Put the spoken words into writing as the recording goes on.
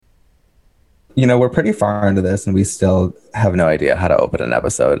we're pretty far into this and we still have no idea how to open an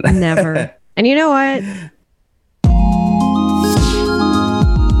episode. Never. And you know what?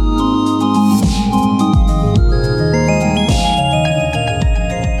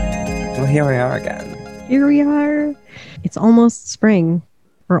 Well, here we are again. Here we are. It's almost spring.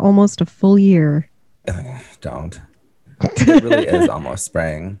 Or almost a full year. Don't. It really is almost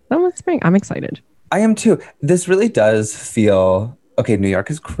spring. Almost spring. I'm excited. I am too. This really does feel... Okay, New York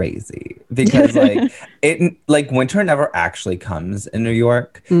is crazy because winter never actually comes in New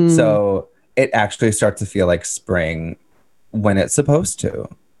York. So it actually starts to feel like spring when it's supposed to.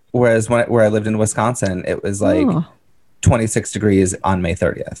 Whereas where I lived in Wisconsin, it was 26 degrees on May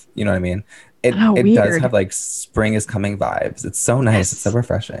 30th. You know what I mean? It does have like spring is coming vibes. It's so nice. Yes. It's so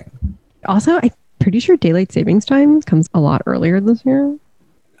refreshing. Also, I'm pretty sure daylight savings time comes a lot earlier this year.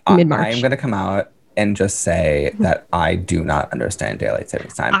 Mid-March. I'm going to come out and just say that I do not understand daylight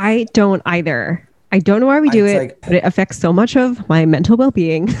savings time. I don't either. I don't know why we do it, but it affects so much of my mental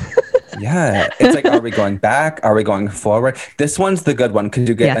well-being. Yeah. It's like, are we going back? Are we going forward? This one's the good one. Could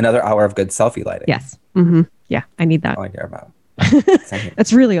you get another hour of good selfie lighting? Yes. Mm-hmm. Yeah, I need that. All I care about.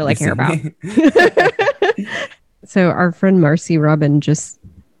 That's really all I care about. So our friend Marcy Robin just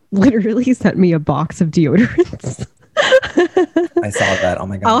literally sent me a box of deodorants. I saw that. Oh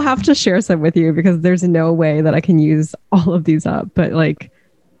my God. I'll have to share some with you because there's no way that I can use all of these up. But like,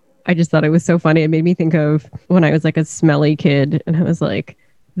 I just thought it was so funny. It made me think of when I was like a smelly kid and I was like,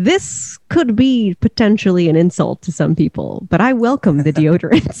 this could be potentially an insult to some people, but I welcome the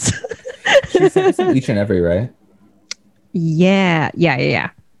deodorants. She sent some each and every, right? Yeah.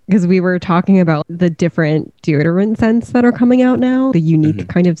 Because we were talking about the different deodorant scents that are coming out now, the unique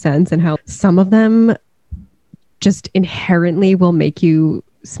kind of scents, and how some of them just inherently will make you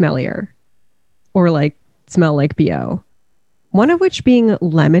smellier or like smell like BO. One of which being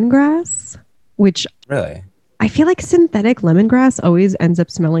lemongrass, which really I feel like synthetic lemongrass always ends up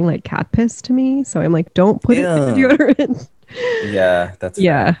smelling like cat piss to me. So I'm like, don't put it in the deodorant. Yeah, that's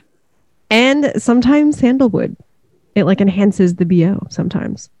yeah. fair. And sometimes sandalwood. It like enhances the BO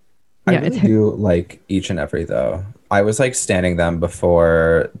sometimes. I really do like each and every though. I was like standing them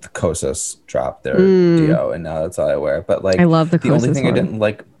before the Kosas dropped their DO, and now that's all I wear. But like, I love the only thing one. I didn't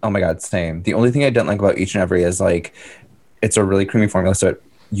like. Oh my God, same. The only thing I didn't like about each and every is like, it's a really creamy formula, so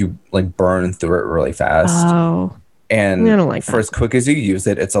you like burn through it really fast. Oh, and I don't like for that. as quick as you use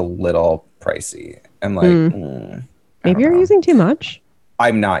it, it's a little pricey. I'm like, maybe you're using too much.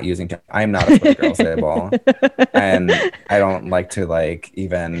 I'm not I'm not a Flip Girls table, and I don't like to like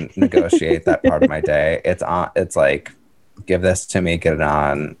even negotiate that part of my day. It's like, give this to me, get it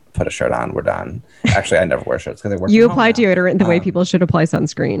on, put a shirt on, we're done. Actually, I never wear shirts because I work. You apply deodorant the way people should apply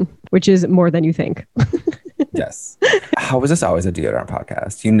sunscreen, which is more than you think. Yes. How is this always a deodorant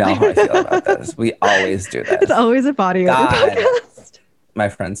podcast? You know how I feel about this. We always do this. It's always a body odor podcast. My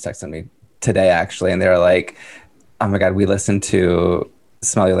friends texted me today actually, and they were like, "Oh my God, we listened to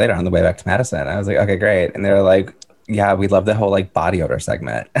Smell You Later on the way back to Madison." I was like, okay, great. And they were like, yeah, we love the whole like body odor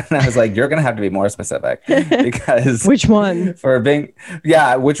segment. And I was like, you're going to have to be more specific because which one?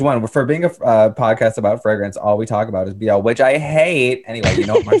 Which one? For being a podcast about fragrance, all we talk about is BL, which I hate. Anyway, you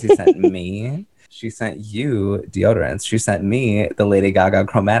know what Marcy sent me? She sent you deodorants. She sent me the Lady Gaga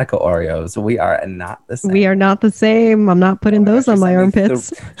Chromatica Oreos. We are not the same. We are not the same. I'm not putting those on my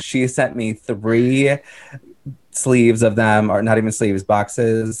armpits. She sent me 3 sleeves of them, or not even sleeves,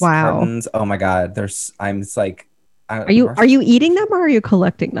 boxes. Wow. Cartons. Oh my God. I'm just like, are you eating them or are you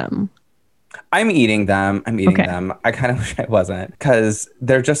collecting them? I'm eating them. them. I kind of wish I wasn't, because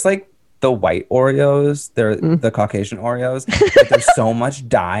they're just like the white Oreos. They're the Caucasian Oreos. But there's so much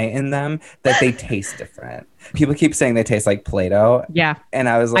dye in them that they taste different. People keep saying they taste like Play-Doh. Yeah. And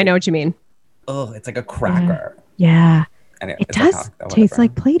I was like, I know what you mean. Oh, it's like a cracker. Yeah. Anyway, it does taste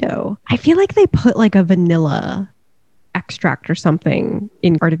like Play-Doh. I feel like they put like a vanilla extract or something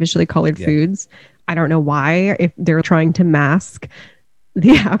in artificially colored foods. I don't know why, if they're trying to mask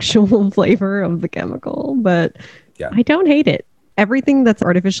the actual flavor of the chemical, but I don't hate it. Everything that's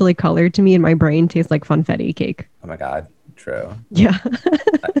artificially colored to me in my brain tastes like funfetti cake. Oh my God. True. Yeah.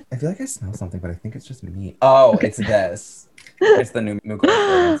 I feel like I smell something, but I think it's just me. Oh, it's this. It's the new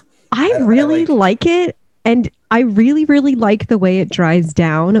Mugler. I really like it. And I really, really like the way it dries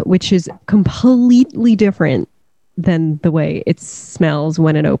down, which is completely different than the way it smells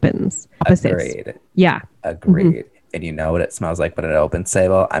when it opens. Opposites. Agreed. Yeah. Agreed. Mm-hmm. And you know what it smells like when it opens,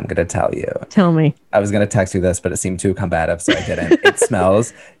 Sable? I'm going to tell you. Tell me. I was going to text you this, but it seemed too combative, so I didn't. It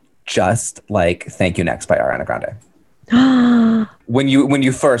smells just like Thank You Next by Ariana Grande. when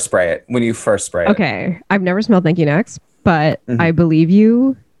you first spray it. Okay. I've never smelled Thank You Next, but I believe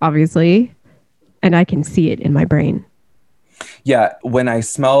you, obviously. and I can see it in my brain. Yeah, when I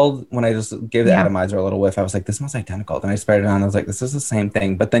just gave the atomizer a little whiff, I was like, this smells identical. Then I sprayed it on, I was like, this is the same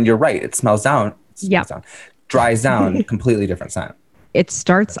thing. But then you're right, it dries down, completely different scent. It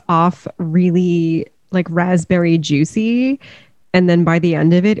starts off really like raspberry juicy, and then by the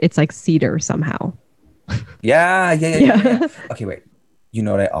end of it, it's like cedar somehow. Yeah. Okay, wait. You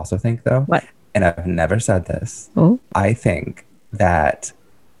know what I also think though? What? And I've never said this. Oh. I think that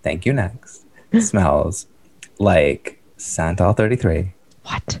Thank You Next smells like Santal 33.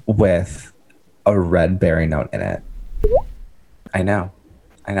 What? With a red berry note in it. I know.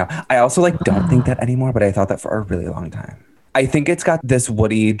 I also don't think that anymore, but I thought that for a really long time. I think it's got this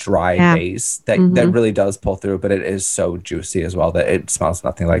woody, dry base that really does pull through, but it is so juicy as well that it smells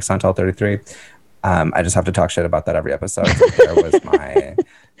nothing like Santal 33. I just have to talk shit about that every episode. So there was my...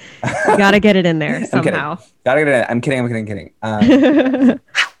 You gotta get it in there somehow. Gotta get it in. I'm kidding.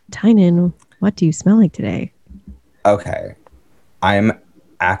 Tynan, what do you smell like today? Okay. I'm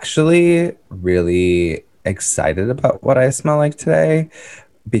actually really excited about what I smell like today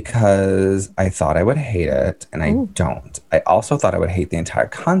because I thought I would hate it and I don't. I also thought I would hate the entire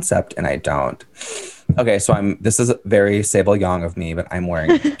concept and I don't. Okay, so this is very Sable Young of me, but I'm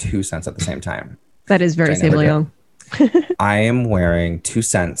wearing 2 scents at the same time. That is very Sable Young. I am wearing 2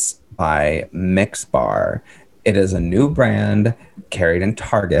 scents by Mix Bar. It is a new brand carried in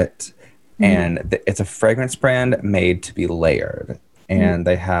Target, and it's a fragrance brand made to be layered. And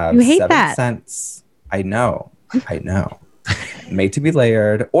they have 7 scents. I know. Made to be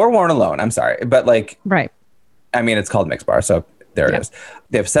layered or worn alone. I'm sorry, but right. I mean, it's called Mix Bar, so there it is.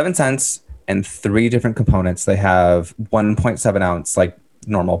 They have 7 scents and 3 different components. They have 1.7 ounce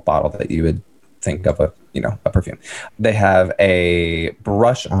normal bottle that you would think of a perfume. They have a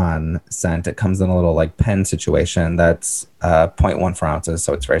brush on scent. It comes in a little pen situation that's 0.14 ounces,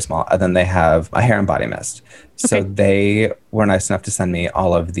 so it's very small. And then they have a hair and body mist. So they were nice enough to send me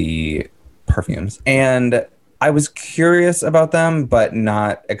all of the perfumes. And I was curious about them, but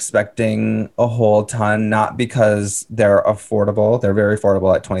not expecting a whole ton, not because they're affordable. They're very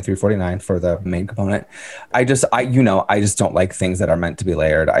affordable at $23.49 for the main component. I just don't like things that are meant to be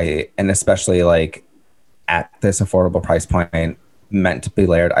layered. And especially at this affordable price point, meant to be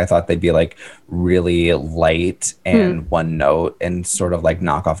layered, I thought they'd be really light and one note and sort of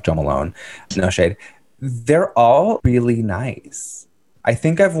knock off Jo Malone. No shade. They're all really nice. I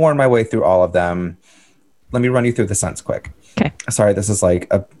think I've worn my way through all of them. Let me run you through the scents quick. Okay. Sorry, this is a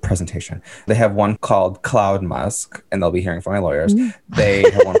presentation. They have one called Cloud Musk, and they'll be hearing from my lawyers. They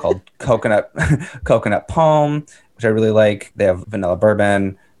have one called Coconut Palm, which I really like. They have Vanilla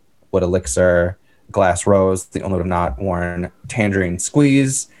Bourbon, Wood Elixir, Glass Rose, the only one I've not worn, Tangerine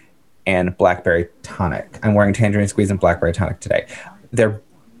Squeeze, and Blackberry Tonic. I'm wearing Tangerine Squeeze and Blackberry Tonic today. They're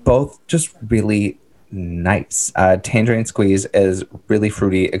both just really nice. Tangerine Squeeze is really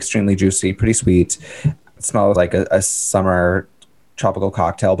fruity, extremely juicy, pretty sweet. It smells like a summer tropical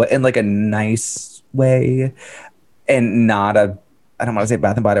cocktail, but in a nice way, and not a, I don't want to say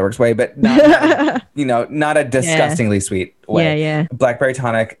Bath and Body Works way, but not a disgustingly sweet way. Yeah. Blackberry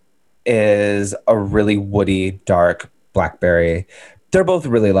Tonic is a really woody, dark blackberry. They're both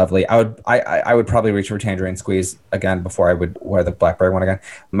really lovely. I would probably reach for Tangerine Squeeze again before I would wear the blackberry one again.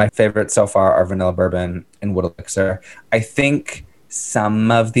 My favorites so far are Vanilla Bourbon and Wood Elixir. I think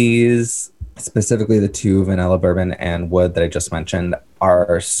some of these, specifically the 2 Vanilla Bourbon and Wood that I just mentioned,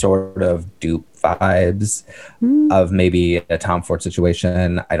 are sort of dupe vibes of maybe a Tom Ford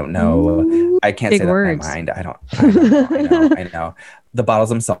situation. I don't know. I can't say that in my mind. I know. The bottles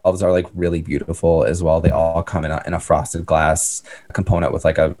themselves are really beautiful as well. They all come in a frosted glass component with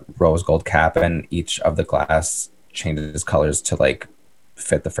a rose gold cap, and each of the glass changes colors to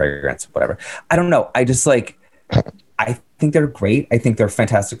fit the fragrance, whatever. I don't know. I just I think they're great. I think they're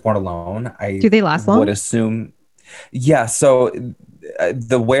fantastic worn alone. Do they last long? Would assume. Yeah. So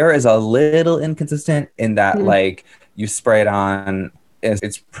the wear is a little inconsistent in that you spray it on.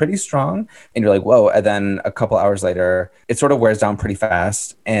 It's pretty strong and you're whoa. And then a couple hours later, it sort of wears down pretty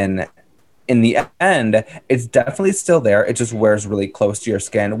fast. And in the end, it's definitely still there. It just wears really close to your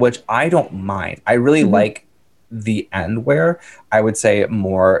skin, which I don't mind. I really like the end wear, I would say,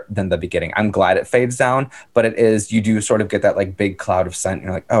 more than the beginning. I'm glad it fades down, but you do sort of get that big cloud of scent.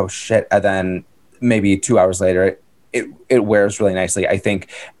 And you're oh shit. And then maybe 2 hours later, it wears really nicely. I think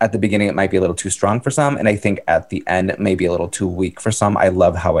at the beginning it might be a little too strong for some, and I think at the end it may be a little too weak for some. I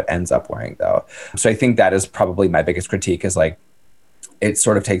love how it ends up wearing though. So I think that is probably my biggest critique is it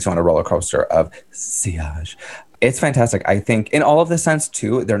sort of takes you on a roller coaster of sillage. It's fantastic. I think in all of the sense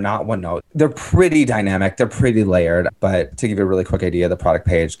too, they're not one note. They're pretty dynamic. They're pretty layered. But to give you a really quick idea, the product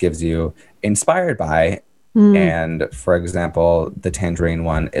page gives you inspired by. Mm. And for example, the tangerine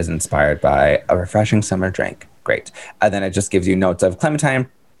one is inspired by a refreshing summer drink. Great. And then it just gives you notes of clementine,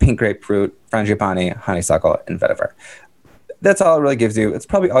 pink grapefruit, frangipani, honeysuckle, and vetiver. That's all it really gives you. It's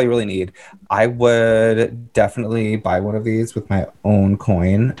probably all you really need. I would definitely buy one of these with my own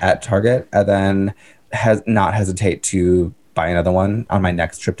coin at Target and then not hesitate to buy another one on my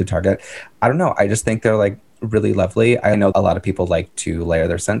next trip to Target. I don't know. I just think they're like really lovely. I know a lot of people like to layer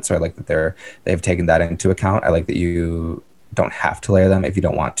their scents, so I like that they've taken that into account. I like that you don't have to layer them if you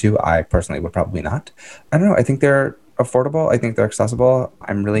don't want to. I personally would probably not. I don't know. I think they're affordable. I think they're accessible.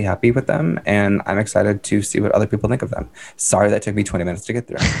 I'm really happy with them, and I'm excited to see what other people think of them. Sorry that took me 20 minutes to get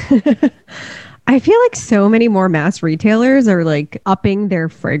through. I feel like so many more mass retailers are like upping their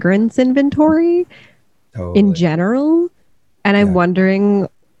fragrance inventory in general. And I'm wondering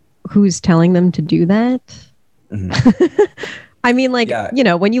who's telling them to do that. Mm-hmm. I mean, like, you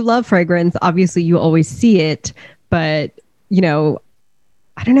know, when you love fragrance, obviously you always see it, but, you know,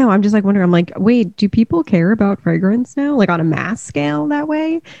 I don't know. I'm just like wondering, I'm like, wait, do people care about fragrance now? Like on a mass scale that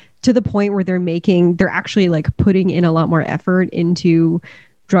way? To the point where they're actually like putting in a lot more effort into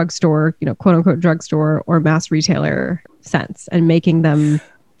drugstore, you know, quote unquote drugstore or mass retailer scents and making them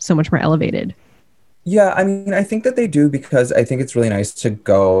so much more elevated. Yeah, I mean, I think that they do because I think it's really nice to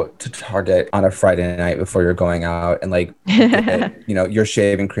go to Target on a Friday night before you're going out and like, get, you know, your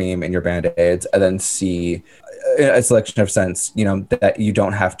shaving cream and your Band-Aids and then see a selection of scents, you know, that you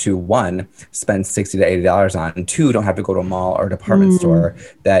don't have to, one, spend $60 to $80 on, and two, don't have to go to a mall or a department store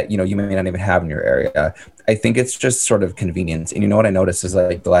that, you know, you may not even have in your area. I think it's just sort of convenience. And you know what I noticed is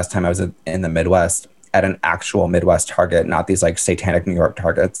like the last time I was in the Midwest, at an actual Midwest Target, not these like satanic New York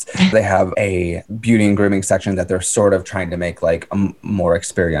Targets. They have a beauty and grooming section that they're sort of trying to make like more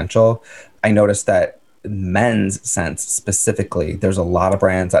experiential. I noticed that men's scents specifically, there's a lot of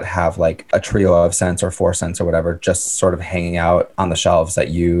brands that have like a trio of scents or 4 scents or whatever, just sort of hanging out on the shelves that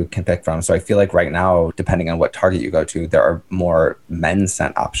you can pick from. So I feel like right now, depending on what Target you go to, there are more men's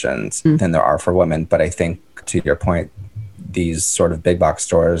scent options than there are for women. But I think to your point, these sort of big box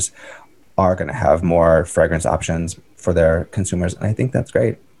stores are going to have more fragrance options for their consumers. And I think that's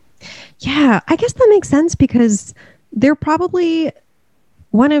great. Yeah, I guess that makes sense because they're probably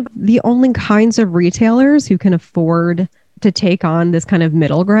one of the only kinds of retailers who can afford to take on this kind of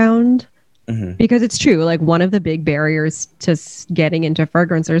middle ground. Mm-hmm. Because it's true, like one of the big barriers to getting into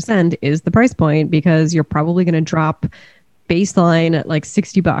fragrance or scent is the price point, because you're probably going to drop baseline at like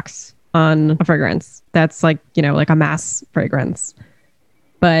 $60 on a fragrance. That's like, you know, like a mass fragrance.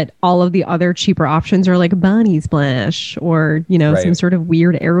 But all of the other cheaper options are like Body Splash or, you know, some sort of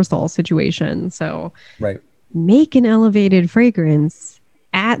weird aerosol situation. So make an elevated fragrance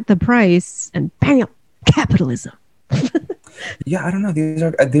at the price and bam, capitalism. Yeah, I don't know.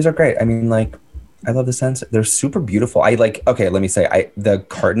 These are great. I mean, like, I love the scents. They're super beautiful. I like, okay, let me say, the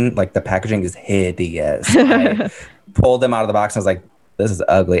carton, like the packaging is hideous. I pulled them out of the box and I was like, this is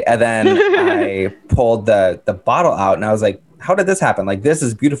ugly. And then I pulled the bottle out and I was like, how did this happen? Like, this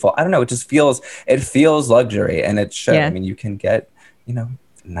is beautiful. I don't know. It feels luxury, and it should. Yeah. I mean, you can get, you know,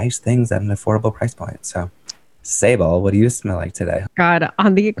 nice things at an affordable price point. So, Sable, what do you smell like today? God,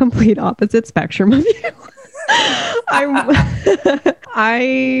 on the complete opposite spectrum of you.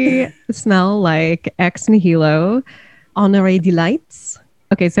 I smell like Ex Nihilo Honoré Delights.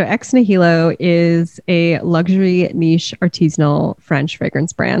 Okay, so Ex Nihilo is a luxury niche artisanal French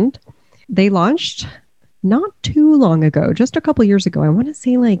fragrance brand. They launched not too long ago, just a couple years ago. I want to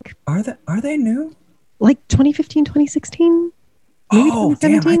say like... Are they new? Like 2015, 2016? Maybe oh,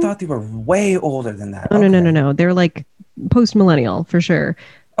 damn. I thought they were way older than that. No. They're like post-millennial for sure.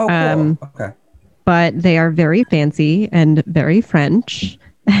 Oh, cool. Okay. But they are very fancy and very French.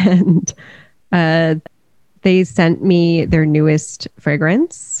 And they sent me their newest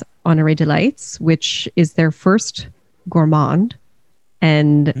fragrance, Honoré Delights, which is their first gourmand.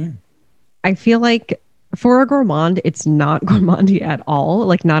 And I feel like for a gourmand, it's not gourmandy at all,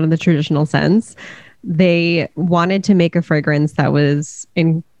 like not in the traditional sense. They wanted to make a fragrance that was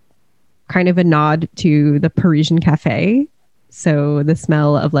in kind of a nod to the Parisian cafe. So the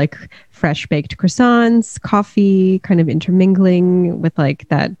smell of like fresh baked croissants, coffee, kind of intermingling with like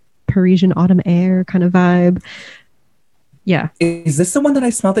that Parisian autumn air kind of vibe. Yeah. Is this the one that I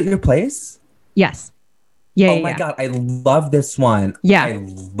smelled at your place? Yes. Yeah. Oh my God, I love this one. Yeah. I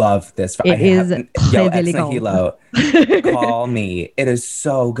love this. It is Ex Nihilo. Call me. It is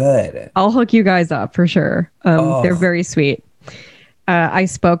so good. I'll hook you guys up for sure. They're very sweet. I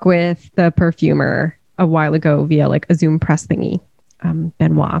spoke with the perfumer a while ago via like a Zoom press thingy.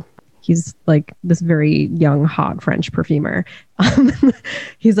 Benoit. He's like this very young, hot French perfumer.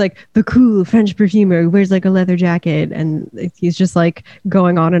 He's like the cool French perfumer who wears like a leather jacket. And he's just like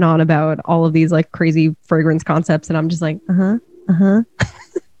going on and on about all of these like crazy fragrance concepts. And I'm just like, yeah.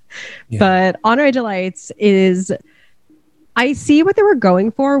 But Honore Delights is, I see what they were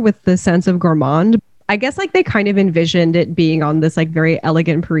going for with the sense of gourmand. I guess like they kind of envisioned it being on this like very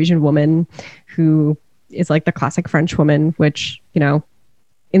elegant Parisian woman who is like the classic French woman, which, you know,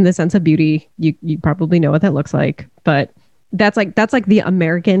 in the sense of beauty, you probably know what that looks like. But that's like the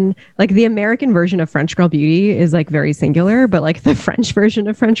American version of French girl beauty is like very singular, but like the French version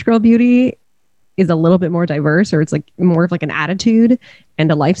of French girl beauty is a little bit more diverse, or it's like more of like an attitude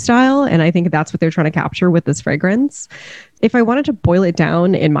and a lifestyle. And I think that's what they're trying to capture with this fragrance. If I wanted to boil it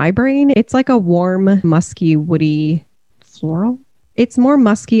down in my brain, it's like a warm, musky, woody floral. It's more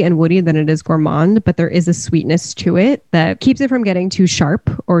musky and woody than it is gourmand, but there is a sweetness to it that keeps it from getting too sharp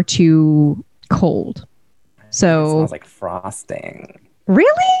or too cold. So it smells like frosting.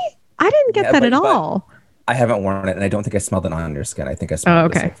 Really? I didn't get that at all. I haven't worn it, and I don't think I smelled it on your skin. I think I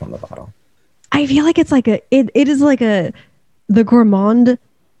smelled it from the bottle. I feel like it's like it is like the gourmand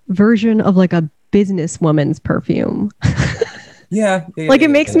version of like a businesswoman's perfume. Like it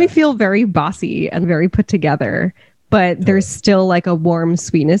makes me feel very bossy and very put together. But there's still like a warm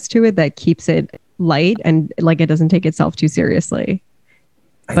sweetness to it that keeps it light and like it doesn't take itself too seriously.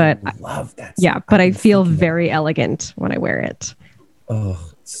 But I love that. Yeah, but I feel very elegant when I wear it. Oh,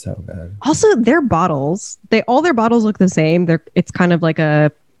 it's so good. Also, their bottles, all their bottles look the same. It's kind of like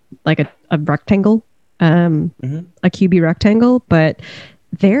a rectangle, a QB rectangle, but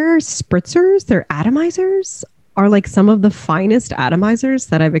their spritzers, their atomizers are like some of the finest atomizers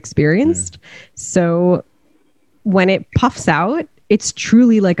that I've experienced. So when it puffs out, it's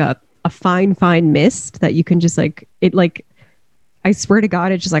truly like a fine mist that you can just like, it like, I swear to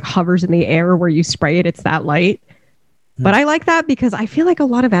God, it just like hovers in the air where you spray it. It's that light. But I like that because I feel like a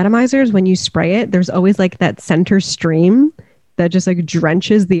lot of atomizers, when you spray it, there's always like that center stream that just like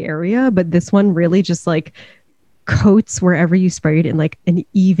drenches the area. But this one really just like coats wherever you spray it in like an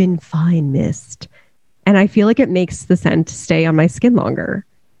even fine mist. And I feel like it makes the scent stay on my skin longer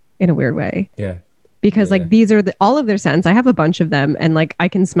in a weird way. Yeah. Because like these are all of their scents. I have a bunch of them and like I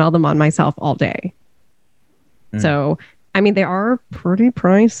can smell them on myself all day. So, I mean, they are pretty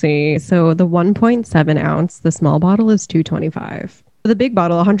pricey. So the 1.7 ounce, the small bottle is $225. The big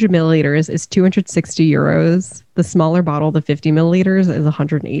bottle, 100 milliliters, is 260 euros. The smaller bottle, the 50 milliliters, is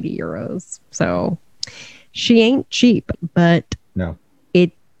 180 euros. So she ain't cheap, but no,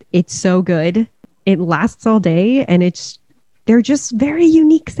 it's so good. It lasts all day and they're just very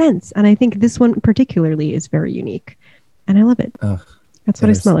unique scents. And I think this one particularly is very unique. And I love it. That's what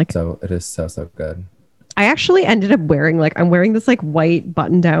I smell like. So it is so good. I actually ended up wearing I'm wearing this like white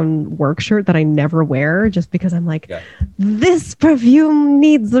button down work shirt that I never wear just because I'm like, this perfume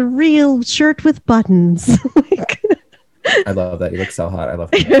needs a real shirt with buttons. I love that. You look so hot. I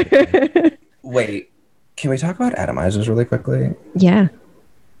love that. Wait, can we talk about atomizers really quickly? Yeah.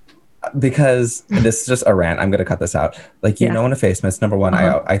 Because this is just a rant. I'm going to cut this out. Like, you know, in a face mist, number one,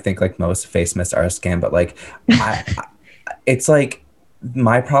 I think like most face mists are a scam, but like, it's like,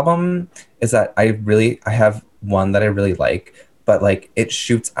 my problem is that I have one that I really like, but like it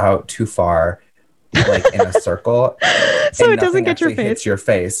shoots out too far, like in a circle. So it doesn't get your face. Hits your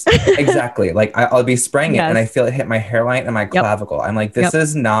face. Exactly. Like I'll be spraying it and I feel it hit my hairline and my clavicle. I'm like, this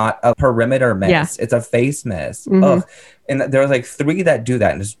is not a perimeter mist. It's a face mist. Ugh. And there was like 3 that do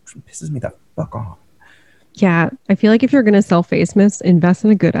that and it just pisses me the fuck off. Yeah. I feel like if you're going to sell face mist, invest in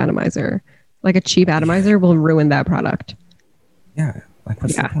a good atomizer. Like a cheap atomizer will ruin that product. Yeah. Like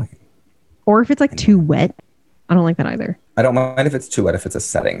what's the point? Or if it's like too wet. I don't like that either. I don't mind if it's too wet if it's a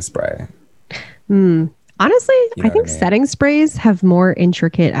setting spray. Honestly, I think setting sprays have more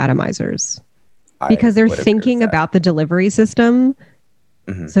intricate atomizers because they're thinking about the delivery system.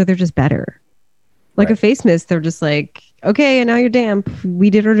 So they're just better. Like a face mist, they're just like, okay, and now you're damp. We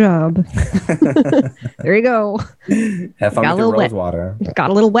did our job. There you go. Have fun with your rose water. Got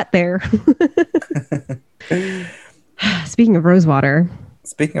a little wet there. Speaking of rose water,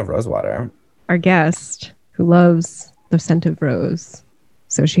 our guest who loves the scent of rose,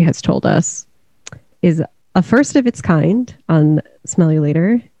 so she has told us, is a first of its kind on Smell You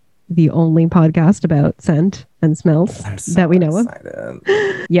Later, the only podcast about scent and smells that we know of.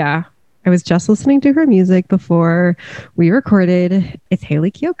 Yeah. I was just listening to her music before we recorded. It's Hayley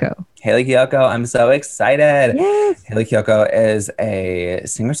Kiyoko. Hayley Kiyoko, I'm so excited. Yes. Hayley Kiyoko is a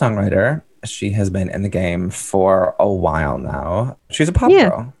singer-songwriter. She has been in the game for a while now. She's a pop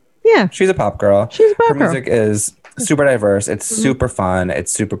girl. Yeah. She's a pop girl. She's a pop Her girl. music is super diverse. It's super fun.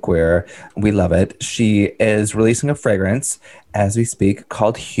 It's super queer. We love it. She is releasing a fragrance as we speak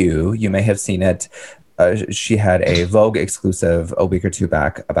called Hue. You may have seen it. She had a Vogue exclusive a week or two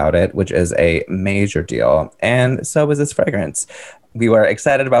back about it, which is a major deal. And so is this fragrance. We were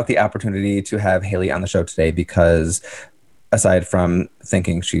excited about the opportunity to have Haley on the show today because aside from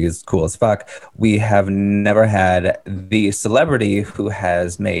thinking she's cool as fuck, we have never had the celebrity who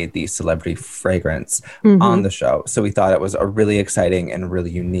has made the celebrity fragrance on the show. So we thought it was a really exciting and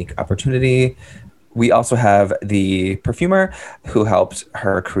really unique opportunity. We also have the perfumer who helped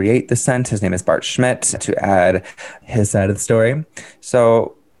her create the scent. His name is Bart Schmidt, to add his side of the story.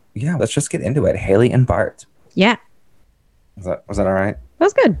 So yeah, let's just get into it. Haley and Bart. Yeah. Was that all right? That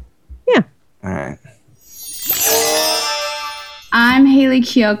was good. Yeah. All right. I'm Haley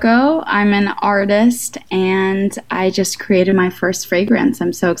Kiyoko. I'm an artist, and I just created my first fragrance.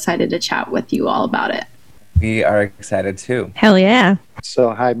 I'm so excited to chat with you all about it. We are excited too. Hell yeah.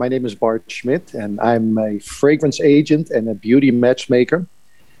 So, hi, my name is Bart Schmidt, and I'm a fragrance agent and a beauty matchmaker.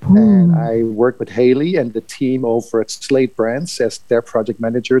 And I work with Haley and the team over at Slate Brands as their project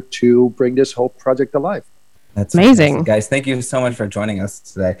manager to bring this whole project alive. That's amazing. fantastic, guys. Thank you so much for joining us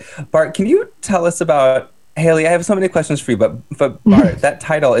today. Bart, can you tell us about Haley? I have so many questions for you, but Bart, that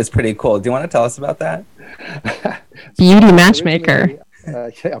title is pretty cool. Do you want to tell us about that? Beauty matchmaker.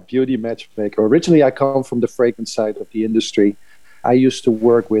 Yeah, beauty matchmaker. Originally, I come from the fragrance side of the industry. I used to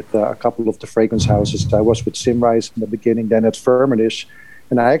work with a couple of the fragrance houses. I was with Simrise in the beginning, then at Firmenich.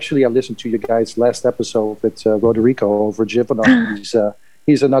 And I listened to you guys' last episode with Roderico over Givaudan.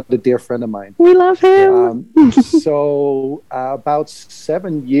 He's another dear friend of mine. We love him. So about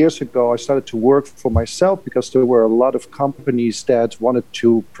 7 years ago, I started to work for myself because there were a lot of companies that wanted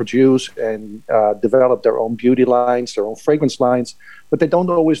to produce and develop their own beauty lines, their own fragrance lines, but they don't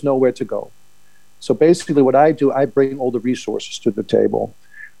always know where to go. So basically what I do, I bring all the resources to the table.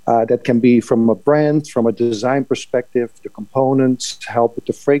 That can be from a brand, from a design perspective, the components, help with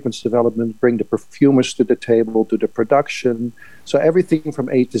the fragrance development, bring the perfumers to the table, do the production. So everything from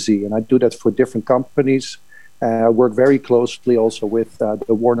A to Z. And I do that for different companies. I work very closely also with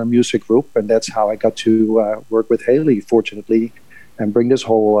the Warner Music Group. And that's how I got to work with Haley, fortunately, and bring this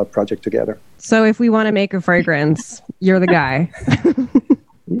whole project together. So if we want to make a fragrance, you're the guy.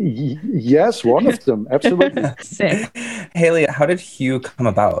 Yes, one of them. Absolutely. Sick. Haley, how did Hue come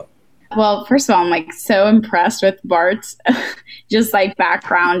about? Well, first of all, I'm like so impressed with Bart's just like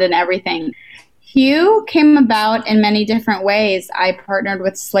background and everything. Hue came about in many different ways. I partnered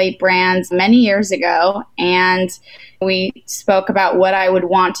with Slate Brands many years ago, and we spoke about what I would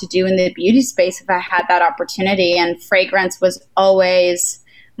want to do in the beauty space if I had that opportunity. And fragrance was always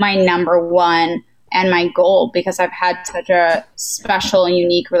my number one and my goal because I've had such a special and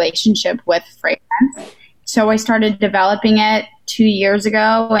unique relationship with fragrance. So I started developing it 2 years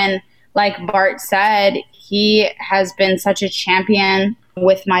ago. And like Bart said, he has been such a champion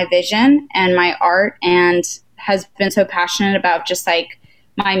with my vision and my art and has been so passionate about just like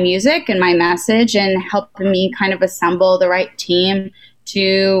my music and my message and helping me kind of assemble the right team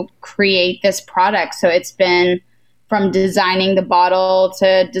to create this product. So it's been from designing the bottle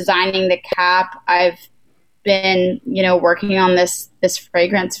to designing the cap. I've been, working on this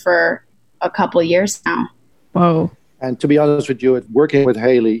fragrance for a couple years now. Whoa. And to be honest with you, working with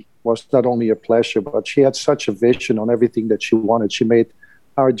Haley was not only a pleasure, but she had such a vision on everything that she wanted. She made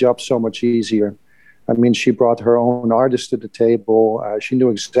our job so much easier. I mean, she brought her own artist to the table. She knew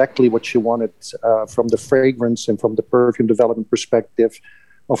exactly what she wanted from the fragrance and from the perfume development perspective.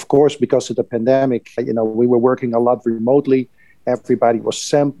 Of course, because of the pandemic, we were working a lot remotely. Everybody was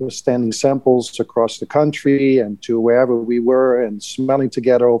standing samples across the country and to wherever we were and smelling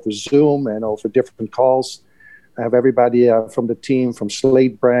together over Zoom and over different calls. I have everybody from the team, from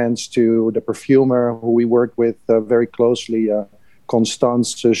Slate Brands to the perfumer who we worked with very closely,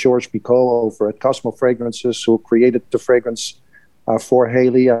 Constance Georges Picot over at Cosmo Fragrances, who created the fragrance for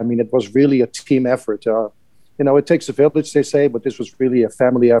Haley. I mean, it was really a team effort. It takes a village, they say, but this was really a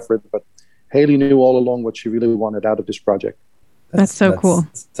family effort. But Haley knew all along what she really wanted out of this project. That's so cool.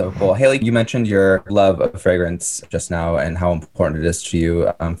 So cool. Haley, you mentioned your love of fragrance just now and how important it is to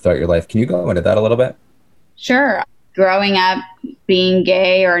you throughout your life. Can you go into that a little bit? Sure. Growing up being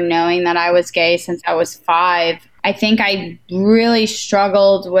gay or knowing that I was gay since I was 5, I think I really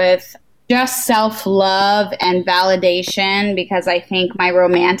struggled with just self-love and validation because I think my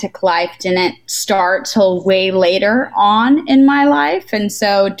romantic life didn't start till way later on in my life. And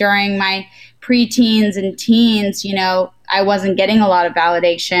so during my preteens and teens, I wasn't getting a lot of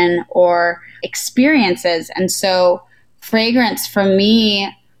validation or experiences. And so fragrance for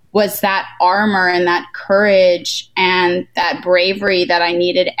me was that armor and that courage and that bravery that I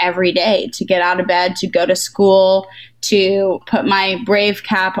needed every day to get out of bed, to go to school, to put my brave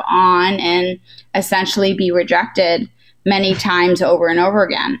cap on and essentially be rejected many times over and over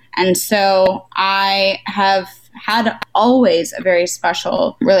again. And so I have had always a very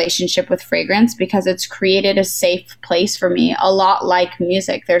special relationship with fragrance because it's created a safe place for me, a lot like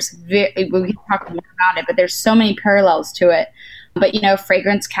music. We can talk more about it, but there's so many parallels to it. But, you know,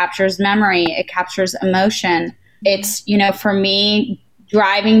 fragrance captures memory. It captures emotion. It's, you know, for me,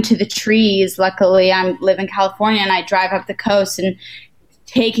 driving to the trees, luckily I live in California and I drive up the coast and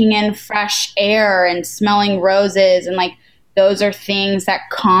taking in fresh air and smelling roses, and like those are things that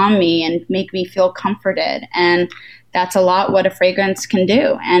calm me and make me feel comforted. And that's a lot what a fragrance can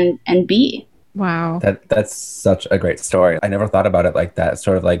do and be. Wow. That's such a great story. I never thought about it like that,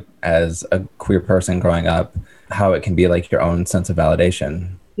 sort of like as a queer person growing up, how it can be like your own sense of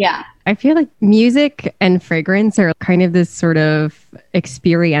validation. Yeah. I feel like music and fragrance are kind of this sort of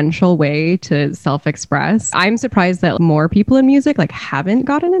experiential way to self-express. I'm surprised that more people in music like haven't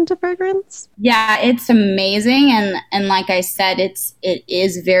gotten into fragrance. Yeah, it's amazing. And like I said, it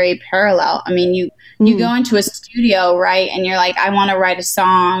is very parallel. I mean, you go into a studio, right? And you're like, I want to write a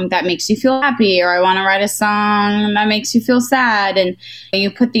song that makes you feel happy, or I want to write a song that makes you feel sad. And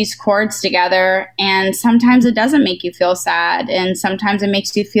you put these chords together, and sometimes it doesn't make you feel sad. And sometimes it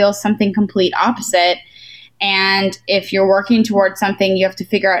makes you feel something complete opposite. And if you're working towards something, you have to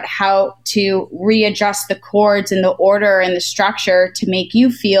figure out how to readjust the chords and the order and the structure to make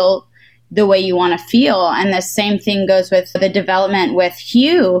you feel the way you want to feel. And the same thing goes with the development with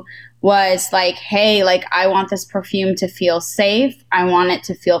Hue. Was like, hey, like I want this perfume to feel safe. I want it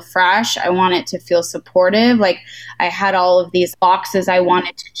to feel fresh. I want it to feel supportive. Like I had all of these boxes I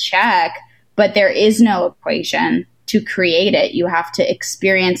wanted to check, but there is no equation to create it. You have to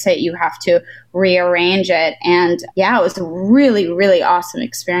experience it. You have to rearrange it. And yeah, it was a really, really awesome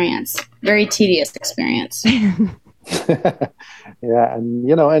experience. Very tedious experience. Yeah, and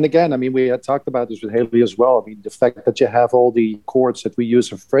you know, and again, I mean, we had talked about this with Haley as well. I mean, the fact that you have all the chords that we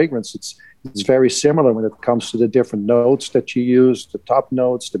use in fragrance, it's very similar when it comes to the different notes that you use, the top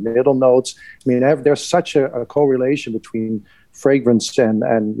notes, the middle notes. I mean, there's such a correlation between fragrance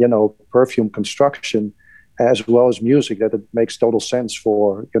and you know, perfume construction as well as music, that it makes total sense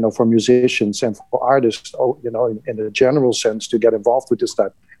for, you know, for musicians and for artists, you know, in a general sense, to get involved with this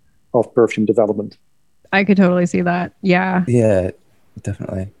type of perfume development. I could totally see that. Yeah. Yeah,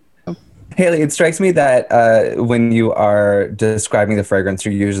 definitely. Haley, it strikes me that when you are describing the fragrance,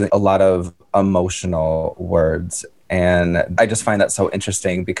 you're using a lot of emotional words. And I just find that so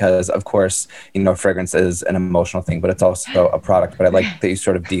interesting because, of course, you know, fragrance is an emotional thing, but it's also a product. But I like that you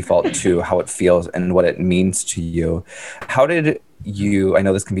sort of default to how it feels and what it means to you. How did you, I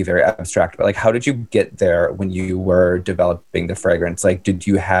know this can be very abstract, but like, how did you get there when you were developing the fragrance? Like, did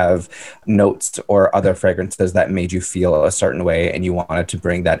you have notes or other fragrances that made you feel a certain way and you wanted to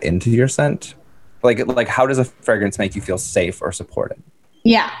bring that into your scent? Like how does a fragrance make you feel safe or supported?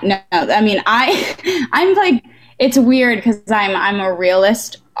 Yeah, no, I mean, I'm like, it's weird because I'm a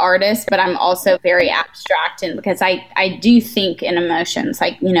realist artist, but I'm also very abstract, and because I do think in emotions,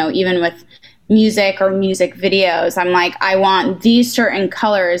 like, you know, even with music or music videos, I'm like, I want these certain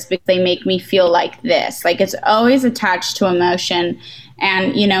colors because they make me feel like this. Like it's always attached to emotion.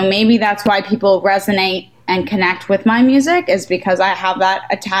 And, you know, maybe that's why people resonate and connect with my music, is because I have that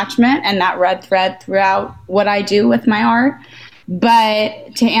attachment and that red thread throughout what I do with my art.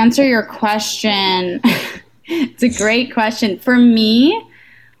 But to answer your question, it's a great question. For me,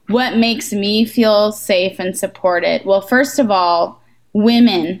 what makes me feel safe and supported? Well, first of all,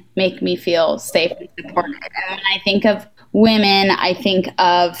 women make me feel safe and supported. And when I think of women, I think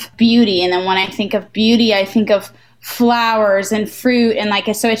of beauty. And then when I think of beauty, I think of flowers and fruit. And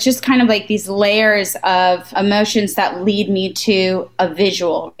like, so it's just kind of like these layers of emotions that lead me to a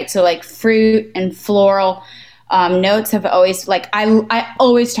visual. Right? So like fruit and floral notes have always, like, I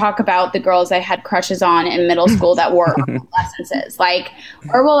always talk about the girls I had crushes on in middle school that wore herbal essences. Like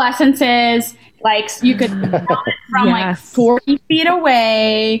herbal essences, like you could smell it from like 40 feet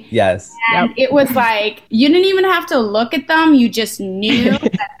away. Yes. And it was like, you didn't even have to look at them. You just knew that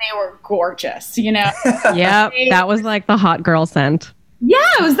they were gorgeous, you know? Yep. That was like the hot girl scent. Yeah,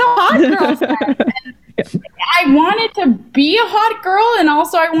 it was the hot girl scent. And I wanted to be a hot girl, and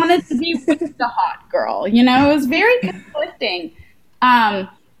also I wanted to be with the hot girl. You know, it was very conflicting.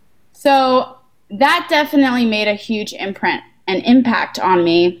 So that definitely made a huge imprint and impact on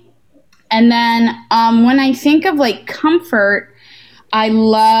me. And then when I think of like comfort, I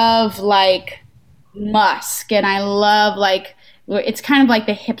love like musk, and I love like it's kind of like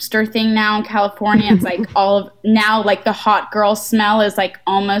the hipster thing now in California. It's like all of now, like the hot girl smell is like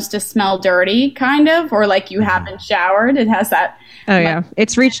almost a smell dirty kind of, or like you haven't showered. It has that. Oh yeah.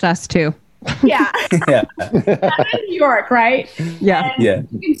 It's reached us too. Yeah. Yeah. I'm in New York, right? Yeah. And Yeah.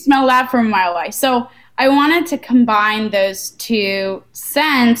 you can smell that from a mile away. So I wanted to combine those two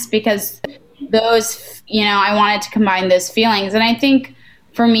scents because those, I wanted to combine those feelings. And I think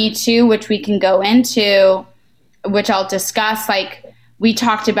for me too, which we can go into, which I'll discuss, like we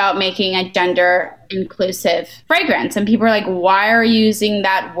talked about making a gender inclusive fragrance and people are like, why are you using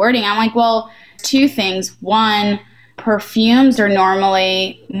that wording? I'm like, well, two things. One, perfumes are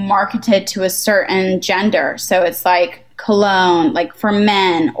normally marketed to a certain gender. So it's like cologne, like for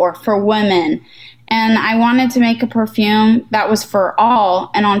men or for women. And I wanted to make a perfume that was for all.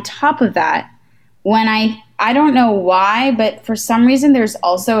 And on top of that, when I don't know why, but for some reason, there's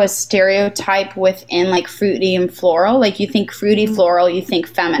also a stereotype within like fruity and floral. Like you think fruity floral, you think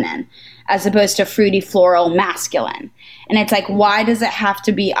feminine, as opposed to fruity floral masculine. And it's like, why does it have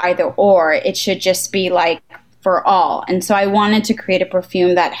to be either or? It should just be like for all. And so I wanted to create a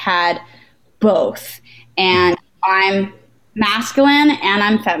perfume that had both. And I'm masculine and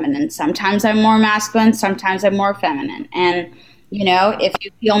I'm feminine. Sometimes I'm more masculine, sometimes I'm more feminine. And if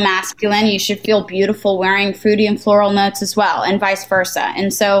you feel masculine, you should feel beautiful wearing fruity and floral notes as well, and vice versa.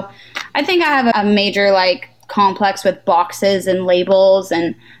 And so I think I have a major like complex with boxes and labels,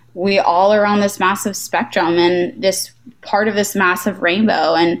 and we all are on this massive spectrum and this part of this massive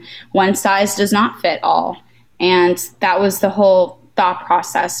rainbow, and one size does not fit all. And that was the whole thought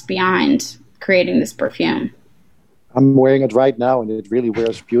process behind creating this perfume. I'm wearing it right now, and it really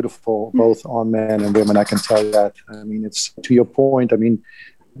wears beautiful both on men and women. I can tell you that. I mean, it's to your point. I mean,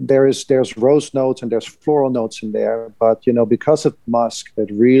 there's rose notes and there's floral notes in there, but because of musk, that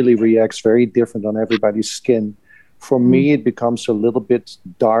really reacts very different on everybody's skin. For me, it becomes a little bit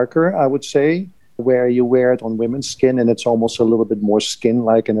darker, I would say, where you wear it on women's skin, and it's almost a little bit more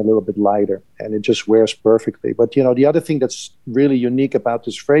skin-like and a little bit lighter, and it just wears perfectly. But the other thing that's really unique about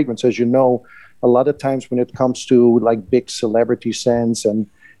this fragrance, as you know, a lot of times when it comes to like big celebrity scents and,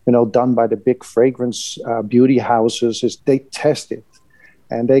 done by the big fragrance beauty houses, is they test it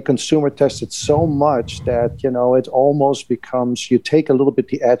and they consumer test it so much that, it almost becomes, you take a little bit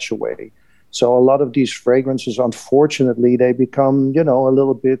the edge away. So a lot of these fragrances, unfortunately, they become, a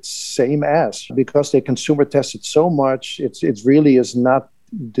little bit same as, because they consumer test it so much. It really is not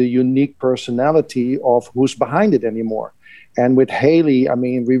the unique personality of who's behind it anymore. And with Hailey, I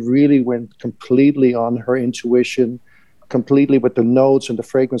mean, we really went completely on her intuition, completely with the notes and the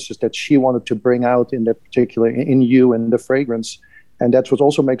fragrances that she wanted to bring out in that particular, in you and the fragrance. And that's what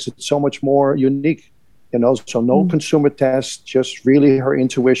also makes it so much more unique, so no consumer test, just really her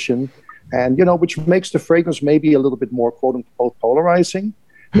intuition. And, which makes the fragrance maybe a little bit more, quote unquote, polarizing,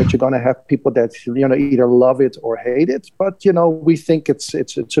 that you're going to have people that, either love it or hate it. But, we think it's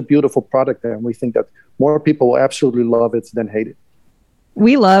a beautiful product, and we think that more people will absolutely love it than hate it.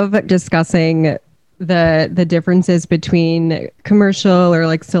 We love discussing the differences between commercial or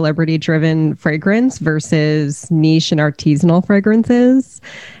like celebrity driven fragrance versus niche and artisanal fragrances.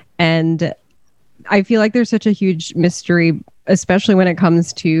 And I feel like there's such a huge mystery, especially when it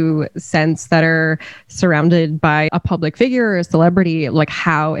comes to scents that are surrounded by a public figure or a celebrity, like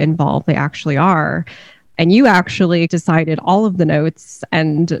how involved they actually are. And you actually decided all of the notes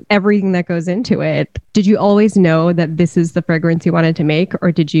and everything that goes into it. Did you always know that this is the fragrance you wanted to make,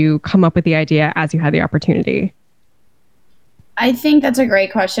 or did you come up with the idea as you had the opportunity? I think that's a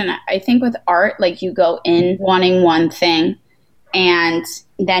great question. I think with art, like you go in wanting one thing, and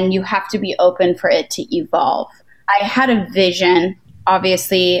then you have to be open for it to evolve. I had a vision,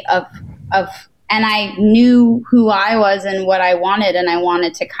 obviously, of and I knew who I was and what I wanted, and I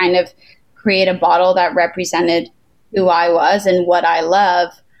wanted to kind of create a bottle that represented who I was and what I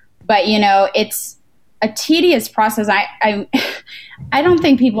love. But, it's a tedious process. I don't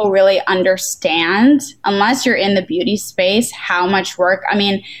think people really understand, unless you're in the beauty space, how much work. I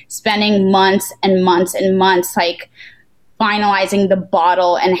mean, spending months and months and months, like finalizing the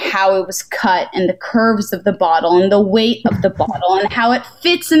bottle and how it was cut and the curves of the bottle and the weight of the bottle and how it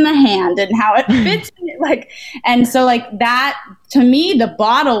fits in the hand and how it fits in it, and so that, to me, the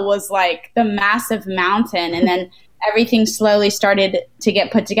bottle was like the massive mountain, and then everything slowly started to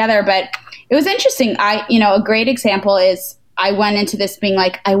get put together. But it was interesting. A great example is I went into this being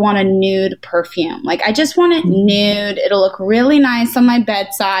like, I want a nude perfume. Like, I just want it nude. It'll look really nice on my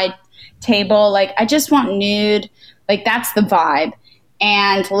bedside table. Like, I just want nude. Like, that's the vibe.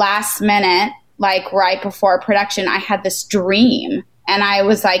 And last minute, like right before production, I had this dream. and I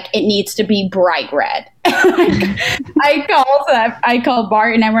was like, it needs to be bright red. I called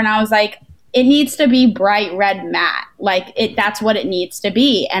Bart and everyone. I was like, it needs to be bright red matte. Like that's what it needs to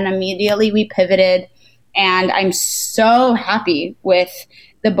be. And immediately we pivoted, and I'm so happy with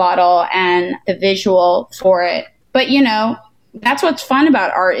the bottle and the visual for it. But that's what's fun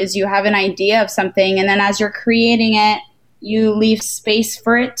about art, is you have an idea of something, and then as you're creating it, you leave space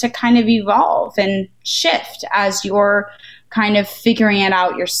for it to kind of evolve and shift as you're kind of figuring it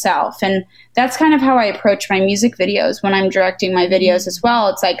out yourself. And that's kind of how I approach my music videos when I'm directing my videos as well.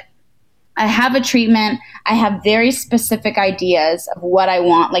 It's like, I have a treatment. I have very specific ideas of what I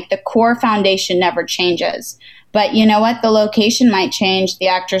want. Like the core foundation never changes. But you know what? The location might change. The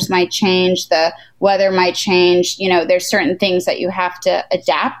actors might change. The weather might change. There's certain things that you have to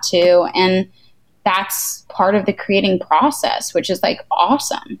adapt to. And that's part of the creating process, which is like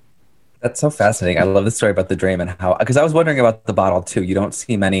awesome. That's so fascinating. I love the story about the dream and how, because I was wondering about the bottle too. You don't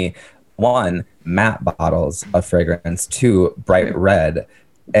see many, one, matte bottles of fragrance, two, bright red.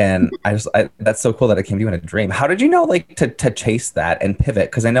 And that's so cool that it came to you in a dream. How did you know to chase that and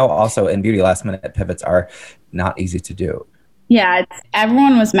pivot? Because I know also in beauty, last minute pivots are not easy to do. Yeah,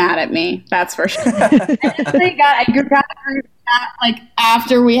 everyone was mad at me. That's for sure. I got like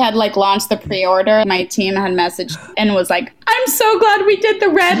after we had launched the pre-order, my team had messaged and was like, "I'm so glad we did the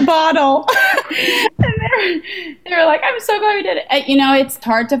red bottle." And they were like, "I'm so glad we did it." It's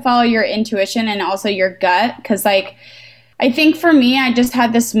hard to follow your intuition and also your gut, because I think for me, I just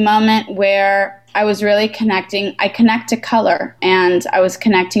had this moment where I was really connecting. I connect to color, and I was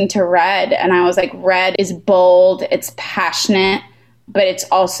connecting to red, and I was like, red is bold, it's passionate, but it's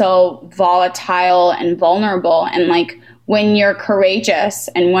also volatile and vulnerable. And when you're courageous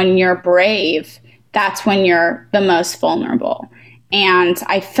and when you're brave, that's when you're the most vulnerable. And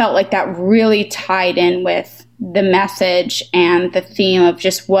I felt like that really tied in with the message and the theme of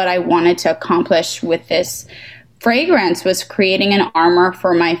just what I wanted to accomplish with this fragrance, was creating an armor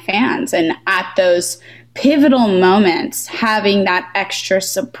for my fans. And at those pivotal moments, having that extra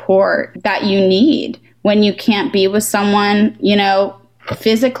support that you need when you can't be with someone,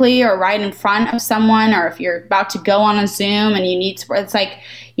 physically or right in front of someone, or if you're about to go on a Zoom and you need support. It's like,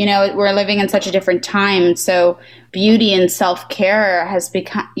 we're living in such a different time. So beauty and self-care has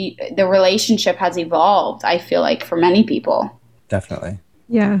become, the relationship has evolved, I feel like, for many people. Definitely.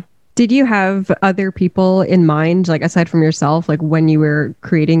 Yeah. Did you have other people in mind, aside from yourself, when you were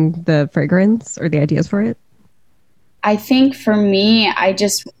creating the fragrance or the ideas for it? I think for me, I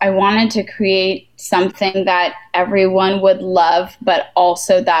wanted to create something that everyone would love, but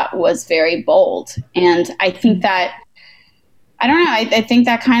also that was very bold. And I think that, I don't know, I think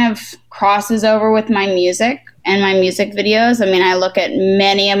that kind of crosses over with my music and my music videos. I mean, I look at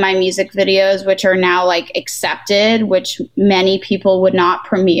many of my music videos, which are now accepted, which many people would not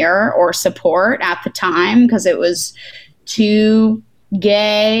premiere or support at the time because it was too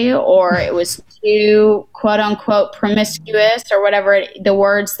gay, or it was too quote unquote promiscuous, or whatever the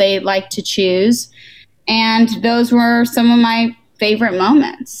words they like to choose. And those were some of my favorite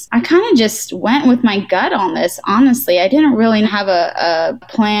moments. I kind of just went with my gut on this, honestly. I didn't really have a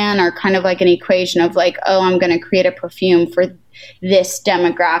plan or kind of an equation of I'm going to create a perfume for this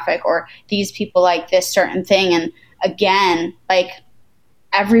demographic, or these people like this certain thing. And again,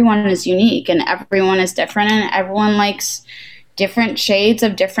 everyone is unique and everyone is different, and everyone likes different shades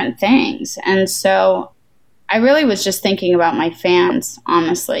of different things. And so I really was just thinking about my fans,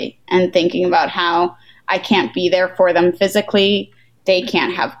 honestly, and thinking about how I can't be there for them physically. They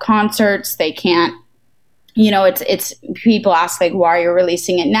can't have concerts. They can't, it's people ask why are you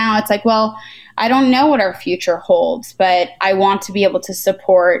releasing it now? It's well, I don't know what our future holds, but I want to be able to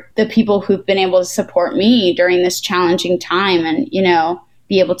support the people who've been able to support me during this challenging time, and,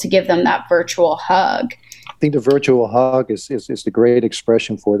 be able to give them that virtual hug. I think the virtual hug is the great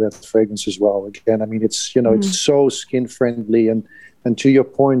expression for that fragrance as well. Again, I mean, it's, it's so skin friendly, and to your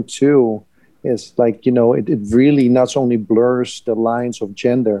point too, is it really not only blurs the lines of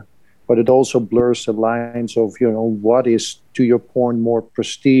gender, but it also blurs the lines of, what is, to your point, more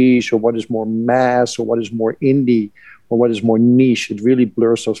prestige, or what is more mass, or what is more indie, or what is more niche. It really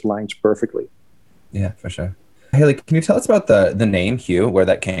blurs those lines perfectly. Yeah, for sure. Haley, can you tell us about the name Hue, where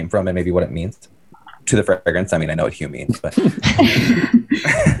that came from, and maybe what it means to the fragrance? I mean, I know what Hue means, but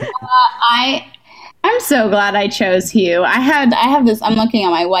I'm so glad I chose Hue. I have this, I'm looking at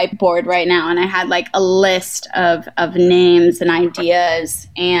my whiteboard right now, and I had a list of names and ideas.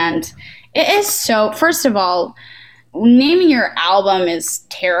 And it is so, first of all, naming your album is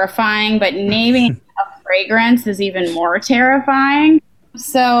terrifying, but naming a fragrance is even more terrifying.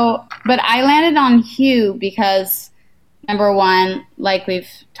 So, but I landed on Hue because number one, like we've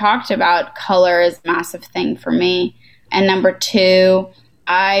talked about, color is a massive thing for me. And number two,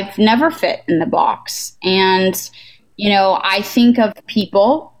 I've never fit in the box. And, I think of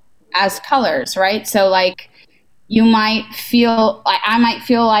people as colors, right? So like I might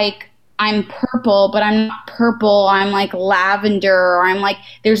feel like I'm purple, but I'm not purple. I'm like lavender, or I'm like,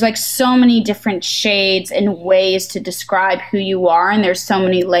 there's like so many different shades and ways to describe who you are. And there's so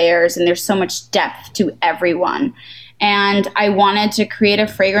many layers and there's so much depth to everyone. And I wanted to create a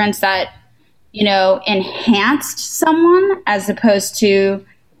fragrance that, enhanced someone as opposed to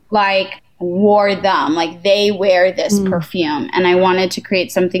like wore them, like they wear this perfume. And I wanted to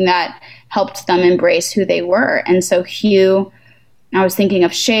create something that helped them embrace who they were. And so Hue, I was thinking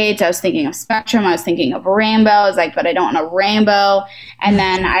of shades, I was thinking of spectrum, I was thinking of rainbow. I was like, but I don't want a rainbow. And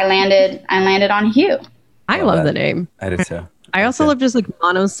then I landed on Hue. I love the name. I do too. I also love just like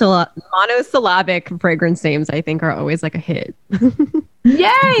monosyllabic fragrance names. I think are always like a hit.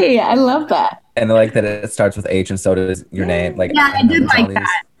 Yay! I love that. And I like that it starts with H, and so does your name. Like, yeah, I did like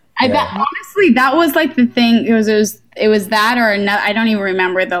that. I bet honestly that was like the thing. It was that or no, I don't even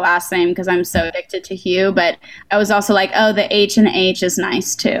remember the last name because I'm so addicted to Hue. But I was also like, oh, the H and H is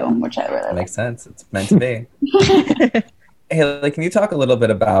nice too, which I really makes sense. It's meant to be. Haley, can you talk a little bit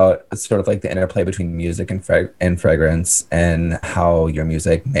about sort of like the interplay between music and fragrance, and how your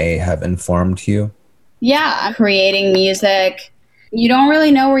music may have informed you? Yeah, creating music, you don't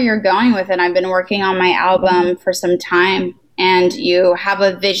really know where you're going with it. I've been working on my album for some time, and you have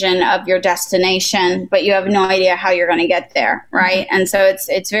a vision of your destination, but you have no idea how you're going to get there, right? And so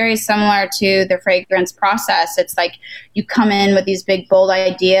it's very similar to the fragrance process. It's like you come in with these big, bold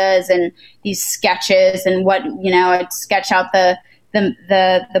ideas and these sketches, and I'd sketch out the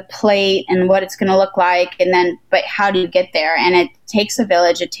plate and what it's going to look like, and then, but how do you get there? And it takes a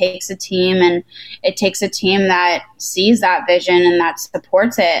village, it takes a team, and it takes a team that sees that vision and that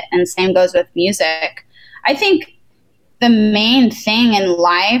supports it. And same goes with music. I think the main thing in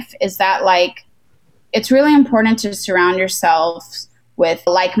life is that like it's really important to surround yourself with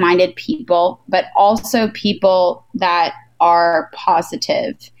like-minded people, but also people that are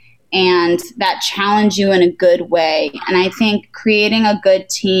positive and that challenge you in a good way. And I think creating a good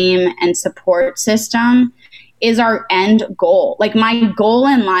team and support system is our end goal. Like my goal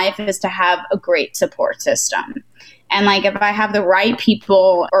in life is to have a great support system. And like if I have the right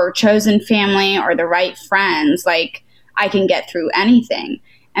people or chosen family or the right friends, like I can get through anything.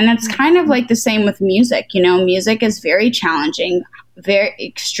 And that's kind of like the same with music. Music is very challenging, very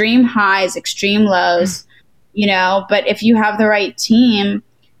extreme highs, extreme lows, but if you have the right team,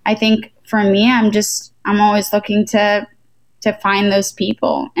 I think for me, I'm always looking to find those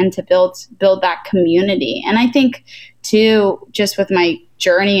people and to build that community. And I think too, just with my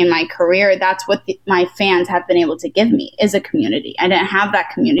journey and my career, that's what my fans have been able to give me is a community. I didn't have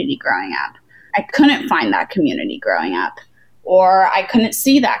that community growing up. I couldn't find that community growing up, or I couldn't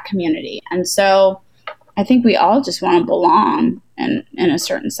see that community. And so I think we all just want to belong in a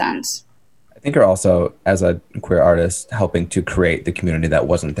certain sense. I think you're also, as a queer artist, helping to create the community that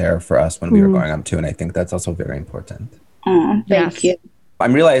wasn't there for us when we were growing up too. And I think that's also very important. Oh, thank you.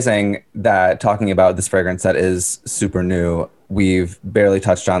 I'm realizing that talking about this fragrance that is super new, we've barely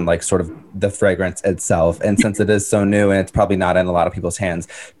touched on like sort of the fragrance itself. And since it is so new and it's probably not in a lot of people's hands,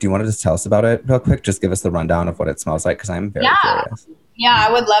 do you want to just tell us about it real quick? Just give us the rundown of what it smells like, because I'm very curious. Yeah,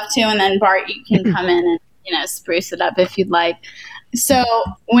 I would love to. And then Bart, you can come in and, spruce it up if you'd like. So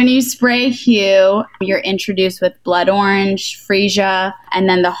when you spray Hue, you're introduced with blood orange, freesia, and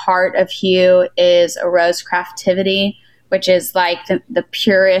then the heart of Hue is a rose craftivity, which is like the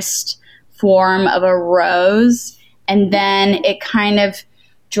purest form of a rose. And then it kind of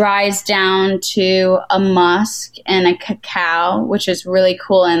dries down to a musk and a cacao, which is really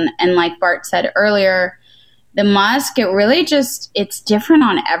cool. And like Bart said earlier, the musk, it really it's different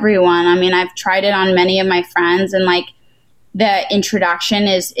on everyone. I mean, I've tried it on many of my friends, and like the introduction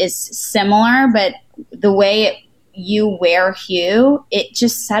is similar, but the way you wear Hue, it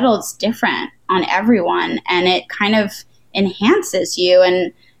just settles different on everyone, and it kind of enhances you.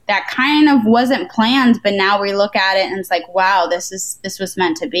 And that kind of wasn't planned, but now we look at it and it's like, wow, this was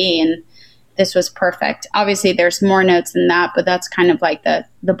meant to be, and this was perfect. Obviously there's more notes than that, but that's kind of like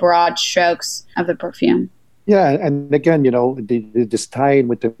the broad strokes of the perfume. Yeah, and again, this tie-in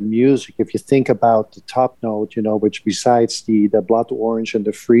with the music, if you think about the top note, which besides the blood orange and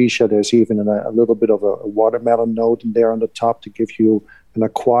the freesia, there's even a little bit of a watermelon note in there on the top to give you an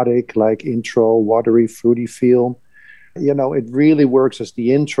aquatic, like intro, watery, fruity feel. It really works as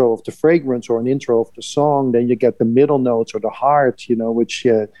the intro of the fragrance or an intro of the song. Then you get the middle notes or the heart, which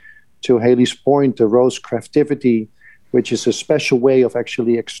to Haley's point, the rose craftivity, which is a special way of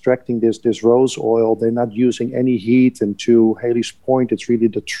actually extracting this rose oil. They're not using any heat. And to Haley's point, it's really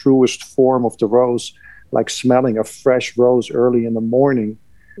the truest form of the rose, like smelling a fresh rose early in the morning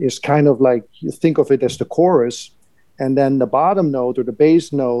is kind of like, you think of it as the chorus. And then the bottom note or the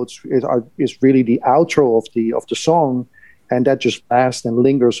bass notes is really the outro of the song. And that just lasts and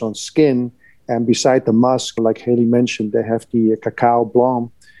lingers on skin. And beside the musk, like Haley mentioned, they have the cacao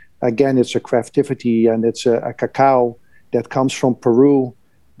blanc. Again, it's a craftivity, and it's a cacao that comes from Peru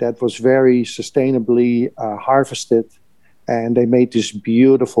that was very sustainably harvested. And they made this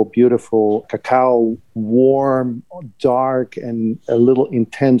beautiful, beautiful cacao, warm, dark, and a little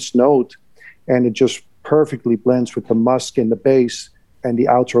intense note. And it just perfectly blends with the musk in the bass and the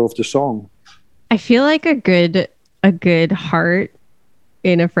outro of the song. I feel like a good heart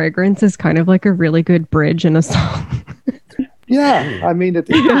in a fragrance is kind of like a really good bridge in a song. Yeah, I mean, it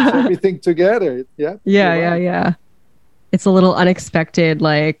puts everything together. Yeah. Yeah. It's a little unexpected,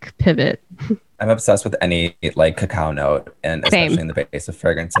 like, pivot. I'm obsessed with any like cacao note, and especially Same. in the base of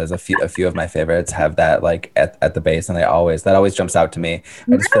fragrances. A few of my favorites have that like at the base, and that always jumps out to me.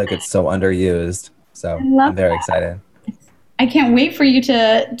 I just feel like it's so underused. So I'm very excited. I can't wait for you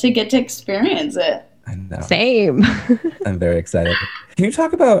to get to experience it. I know. Same. I'm very excited. Can you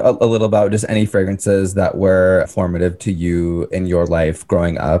talk about a little about just any fragrances that were formative to you in your life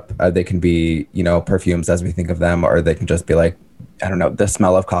growing up? They can be, perfumes as we think of them, or they can just be like, I don't know, the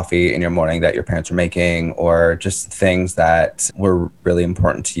smell of coffee in your morning that your parents were making, or just things that were really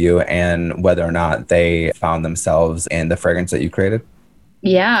important to you and whether or not they found themselves in the fragrance that you created.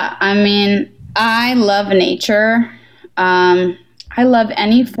 Yeah, I mean, I love nature. I love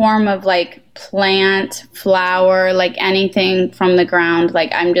any form of like plant, flower, like anything from the ground.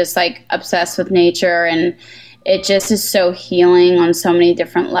 Like I'm just like obsessed with nature, and it just is so healing on so many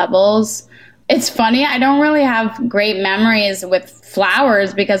different levels. It's funny, I don't really have great memories with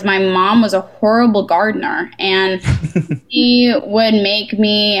flowers because my mom was a horrible gardener, and she would make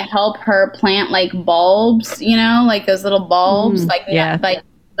me help her plant like bulbs, like those little bulbs,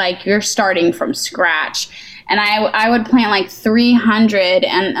 like you're starting from scratch. And I would plant like 300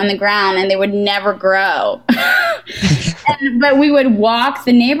 on the ground, and they would never grow. But we would walk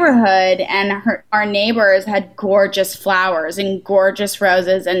the neighborhood, and our neighbors had gorgeous flowers and gorgeous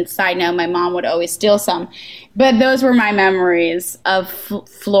roses. And side note, my mom would always steal some. But those were my memories of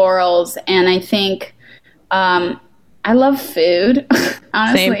florals. And I think I love food,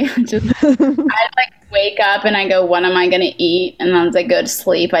 honestly. I like wake up and I go, what am I going to eat? And then as I go to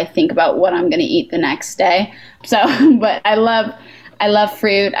sleep, I think about what I'm going to eat the next day. So, but I love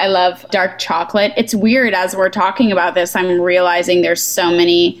fruit. I love dark chocolate. It's weird, as we're talking about this, I'm realizing there's so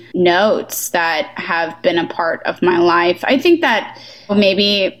many notes that have been a part of my life. I think that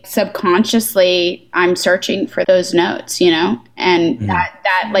maybe subconsciously I'm searching for those notes, and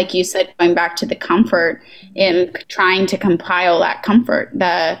that, like you said, going back to the comfort in trying to compile that comfort,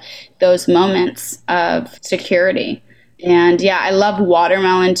 those moments of security. And yeah, I love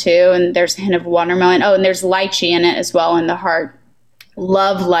watermelon too. And there's a hint of watermelon. Oh, and there's lychee in it as well in the heart.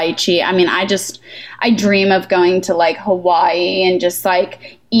 Love lychee. I mean, I dream of going to like Hawaii and just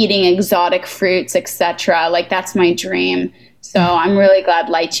like eating exotic fruits, etc. Like that's my dream. So I'm really glad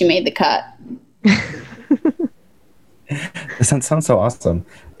lychee made the cut. This sounds so awesome.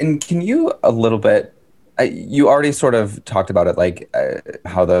 And can you a little bit, you already sort of talked about it, like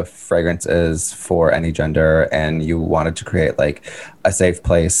how the fragrance is for any gender, and you wanted to create like a safe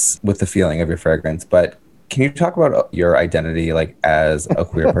place with the feeling of your fragrance. But can you talk about your identity like as a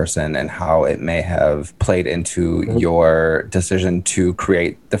queer person and how it may have played into your decision to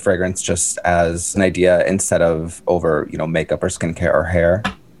create the fragrance just as an idea instead of over, makeup or skincare or hair?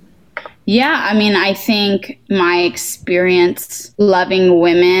 Yeah, I mean, I think my experience loving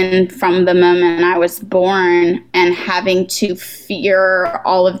women from the moment I was born and having to fear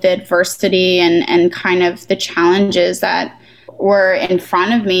all of the adversity and kind of the challenges that were in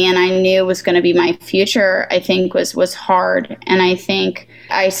front of me and I knew was going to be my future, I think was hard. And I think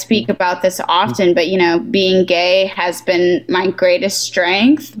I speak about this often, but, being gay has been my greatest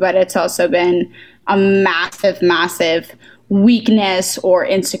strength, but it's also been a massive, massive weakness or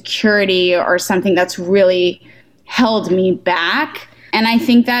insecurity or something that's really held me back. And I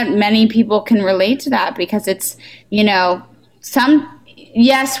think that many people can relate to that because it's,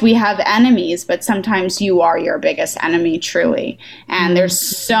 yes, we have enemies, but sometimes you are your biggest enemy, truly. And there's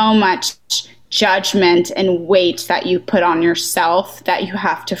so much judgment and weight that you put on yourself that you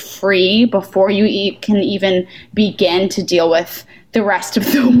have to free before you can even begin to deal with the rest of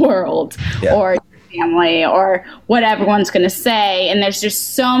the world or family or what everyone's going to say. And there's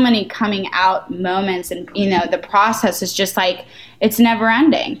just so many coming out moments. And, you know, the process is just like, it's never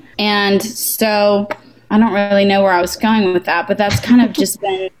ending. And so I don't really know where I was going with that, but that's kind of just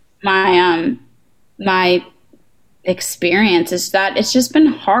been my, my experience, is that it's just been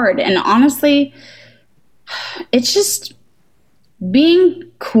hard. And honestly, it's just being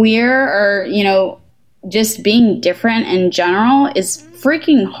queer, or, you know, just being different in general, is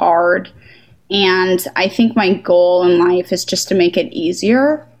freaking hard. And I think my goal in life is just to make it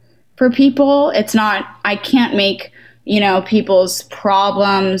easier for people. It's not, I can't make, you know, people's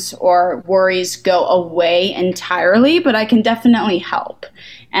problems or worries go away entirely, but I can definitely help.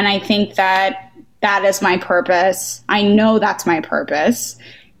 And I think that that is my purpose. I know that's my purpose.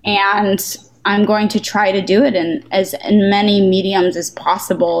 And I'm going to try to do it in many mediums as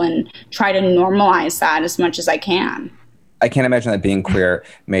possible and try to normalize that as much as I can. I can't imagine that being queer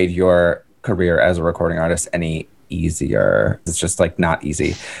made your career as a recording artist any easier. It's just like not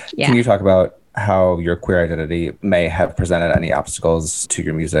easy. Yeah. Can you talk about how your queer identity may have presented any obstacles to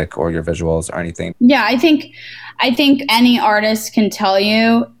your music or your visuals or anything? Yeah, I think any artist can tell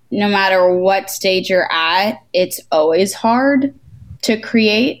you, no matter what stage you're at, it's always hard to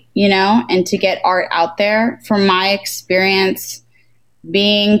create, you know, and to get art out there. From my experience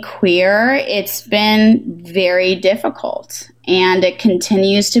being queer, it's been very difficult, and it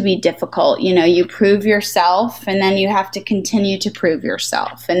continues to be difficult. You know, you prove yourself, and then you have to continue to prove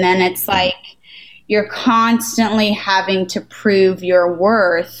yourself. And then it's like you're constantly having to prove your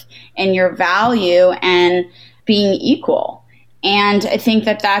worth and your value and being equal. And I think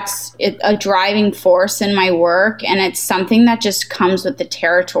that that's a driving force in my work, and it's something that just comes with the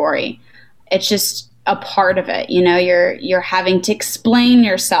territory. It's just a part of it. You know, you're having to explain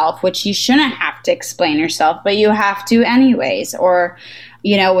yourself, which you shouldn't have to explain yourself, but you have to anyways. Or,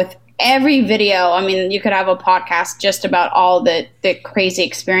 you know, with every video, I mean, you could have a podcast just about all the crazy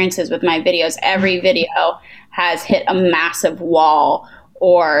experiences with my videos. Every video has hit a massive wall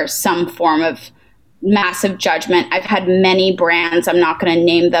or some form of massive judgment. I've had many brands, I'm not going to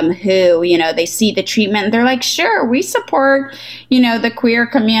name them, who, you know, they see the treatment and they're like, sure, we support, you know, the queer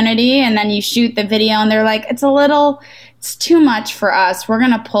community. And then you shoot the video and they're like, it's too much for us. We're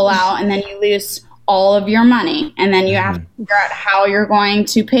going to pull out. And then you lose all of your money. And then you have to figure out how you're going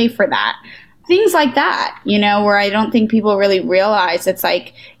to pay for that. Things like that, you know, where I don't think people really realize it's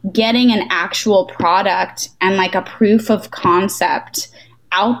like getting an actual product and like a proof of concept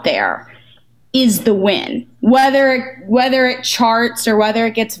out there is the win. Whether it charts or whether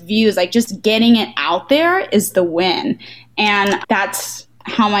it gets views, like just getting it out there is the win. And that's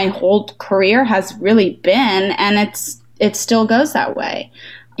how my whole career has really been, and it still goes that way.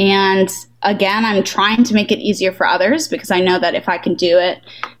 And again, I'm trying to make it easier for others, because I know that if I can do it,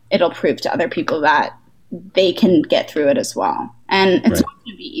 it'll prove to other people that they can get through it as well. And it's not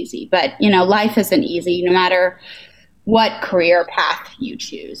going to be easy, but you know, life isn't easy no matter what career path you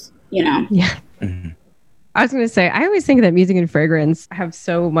choose. You know? Yeah. Mm-hmm. I was going to say, I always think that music and fragrance have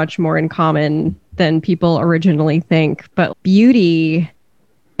so much more in common than people originally think, but beauty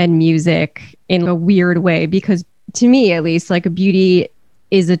and music in a weird way, because to me, at least, like, beauty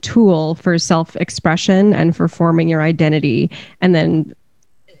is a tool for self-expression and for forming your identity. And then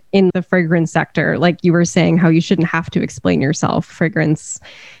in the fragrance sector, like you were saying, how you shouldn't have to explain yourself. Fragrance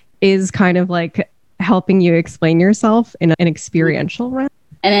is kind of like helping you explain yourself in an experiential way.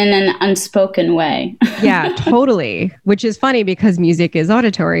 And in an unspoken way. Yeah, totally. Which is funny because music is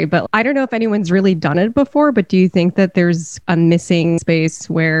auditory, but I don't know if anyone's really done it before, but do you think that there's a missing space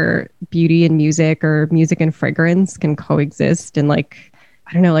where beauty and music, or music and fragrance, can coexist in, like,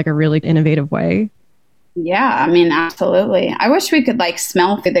 I don't know, like a really innovative way? Yeah, I mean, absolutely. I wish we could like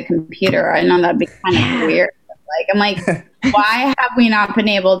smell through the computer. I know that'd be kind of weird. Like, I'm like, why have we not been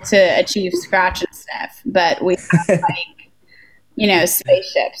able to achieve scratch and sniff? But we have, like, you know,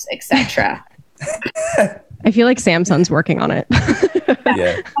 spaceships, etc. I feel like Samsung's working on it.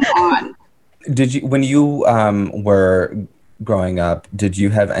 Yeah. Come on. Did you, when you were growing up, did you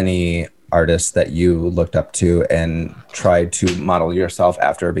have any artists that you looked up to and tried to model yourself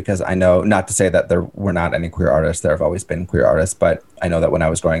after? Because I know, not to say that there were not any queer artists, there have always been queer artists, but I know that when I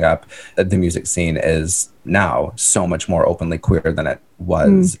was growing up, the music scene is now so much more openly queer than it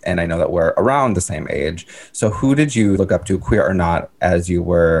was. And I know that we're around the same age. So who did you look up to, queer or not, as you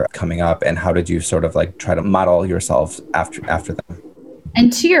were coming up, and how did you sort of like try to model yourself after them?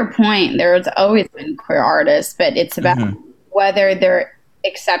 And to your point, there's always been queer artists, but it's about whether they're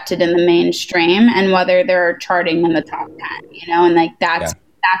accepted in the mainstream and whether they're charting in the top 10, you know, and like that's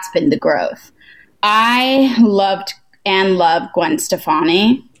been the growth. I loved Gwen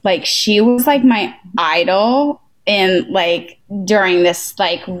Stefani. like she was like my idol in like during this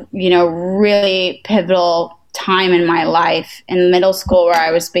like, you know, really pivotal time in my life in middle school, where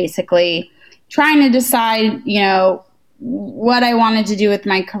I was basically trying to decide, you know, what I wanted to do with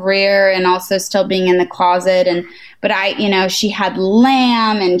my career, and also still being in the closet. But I, you know, she had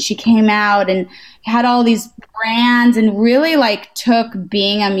Lamb, and she came out and had all these brands, and really like took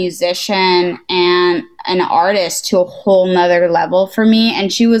being a musician and an artist to a whole nother level for me.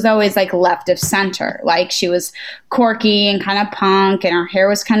 And she was always like left of center. Like she was quirky and kind of punk, and her hair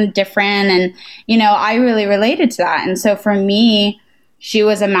was kind of different. And, you know, I really related to that. And so for me, she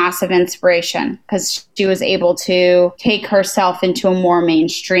was a massive inspiration because she was able to take herself into a more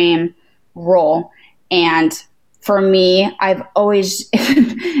mainstream role. And for me, I've always,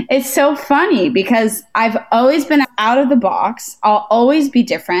 it's so funny because I've always been out of the box. I'll always be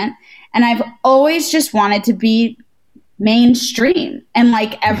different. And I've always just wanted to be mainstream and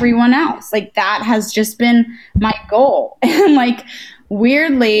like everyone else. Like that has just been my goal. And like,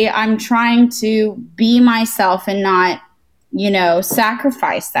 weirdly, I'm trying to be myself and not, you know,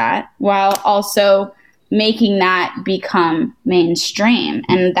 sacrifice that while also making that become mainstream.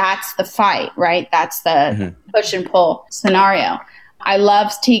 And that's the fight, right? That's the push and pull scenario. I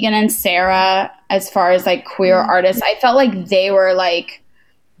love Tegan and Sara as far as like queer artists. I felt like they were like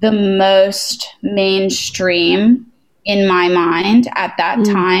the most mainstream in my mind at that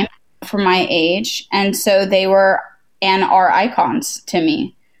time for my age. And so they were and are icons to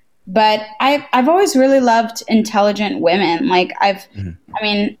me. But I've always really loved intelligent women. Like I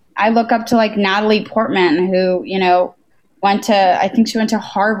mean, I look up to like Natalie Portman, who, you know, I think she went to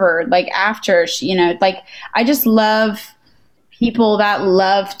Harvard, like after she, you know, like I just love people that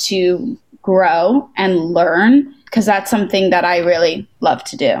love to grow and learn, because that's something that I really love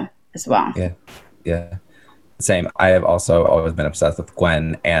to do as well. Yeah. Yeah. Same. I have also always been obsessed with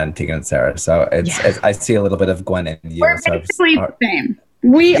Gwen and Tegan and Sara. So it's I see a little bit of Gwen in you. We're basically the same.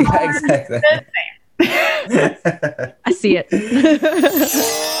 We are exactly. the same. I see it.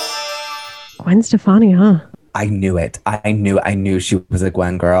 Gwen Stefani, huh? I knew it. I knew she was a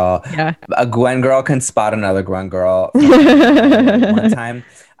Gwen girl. Yeah. A Gwen girl can spot another Gwen girl. One time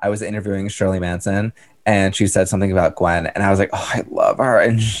I was interviewing Shirley Manson, and she said something about Gwen, and I was like, oh, I love her.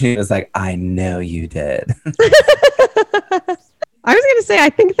 And she was like, I know you did. I was going to say,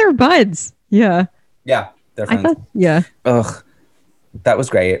 I think they're buds. Yeah. Yeah. They're friends. Yeah. Ugh. That was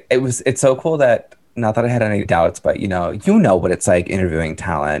great. It's so cool that, not that I had any doubts, but you know what it's like interviewing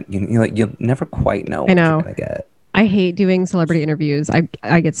talent. You'll never quite know what you're gonna get. I hate doing celebrity interviews.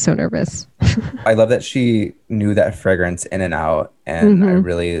 I get so nervous. I love that she knew that fragrance in and out, and I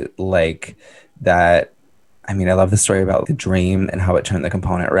really like that. I mean, I love the story about the dream and how it turned the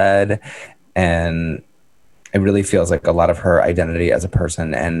component red, and it really feels like a lot of her identity as a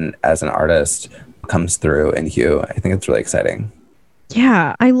person and as an artist comes through in Hue. I think it's really exciting.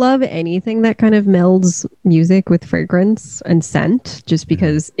 Yeah, I love anything that kind of melds music with fragrance and scent, just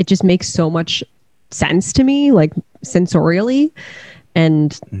because it just makes so much sense to me, like sensorially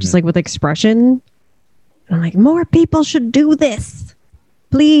and just like with expression. I'm like, more people should do this,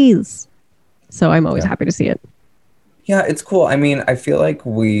 please. So I'm always happy to see it. Yeah, it's cool. I mean, I feel like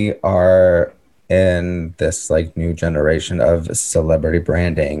we are in this like new generation of celebrity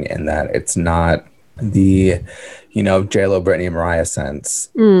branding, in that it's not the, you know, J-Lo, Britney, Mariah sense.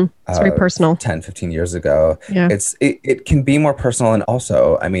 It's very personal. 10, 15 years ago. Yeah. It can be more personal. And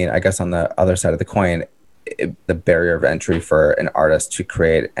also, I mean, I guess on the other side of the coin, the barrier of entry for an artist to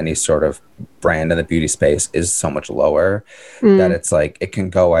create any sort of brand in the beauty space is so much lower that it's like, it can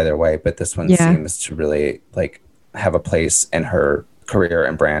go either way. But this one seems to really like have a place in her career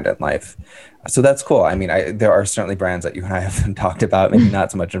and brand and life. So that's cool. I mean, there are certainly brands that you and I have talked about, maybe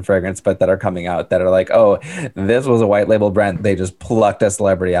not so much in fragrance, but that are coming out that are like, oh, this was a white label brand. They just plucked a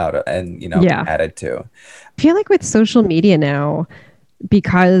celebrity out and, you know, added to. I feel like with social media now,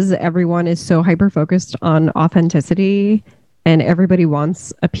 because everyone is so hyper focused on authenticity and everybody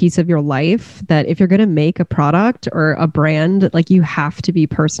wants a piece of your life, that if you're going to make a product or a brand, like you have to be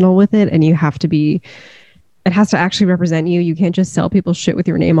personal with it, and you have to be, it has to actually represent you. You can't just sell people shit with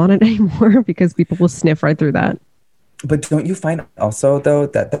your name on it anymore, because people will sniff right through that. But don't you find also, though,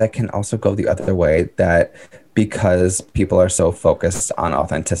 that can also go the other way, that because people are so focused on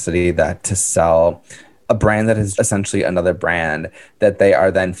authenticity, that to sell a brand that is essentially another brand, that they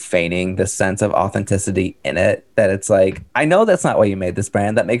are then feigning the sense of authenticity in it, that it's like, I know that's not why you made this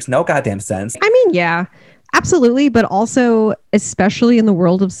brand. That makes no goddamn sense. I mean, yeah. Absolutely. But also, especially in the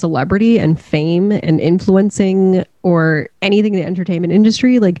world of celebrity and fame and influencing or anything in the entertainment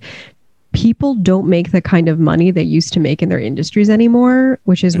industry, like people don't make the kind of money they used to make in their industries anymore,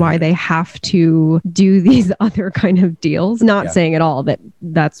 which is why they have to do these other kind of deals. Not saying at all that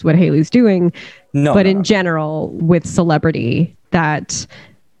that's what Hailey's doing, but in general with celebrity, that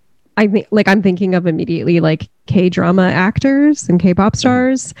I think, like, I'm thinking of immediately like K-drama actors and K-pop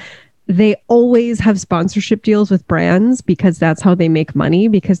stars. They always have sponsorship deals with brands because that's how they make money,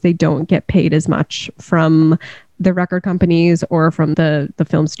 because they don't get paid as much from the record companies or from the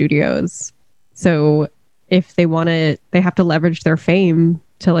film studios. So if they want to, they have to leverage their fame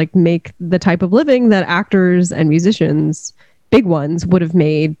to like make the type of living that actors and musicians, big ones, would have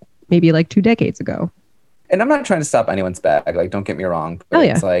made maybe like 2 decades ago. And I'm not trying to stop anyone's bag, like, don't get me wrong, but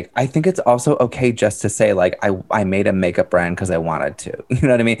it's like, I think it's also okay just to say, like, I made a makeup brand because I wanted to. You know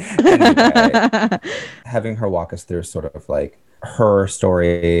what I mean? Anyway, having her walk us through sort of like her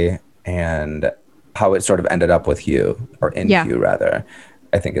story and how it sort of ended up with Hugh, or in Hugh rather,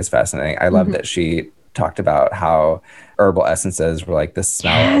 I think is fascinating. I love that she talked about how herbal essences were like the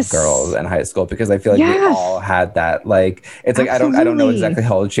smell of girls in high school, because I feel like we all had that. Like, it's like, I don't know exactly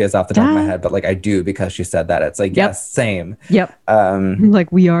how old she is off the top of my head, but like I do, because she said that. It's like, yes, same. Like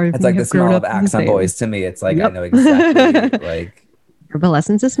we are. It's like the smell of Axe on Boys to me. It's like, I know exactly like herbal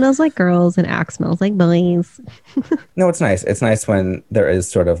essences smells like girls and Axe smells like boys. No, it's nice. It's nice when there is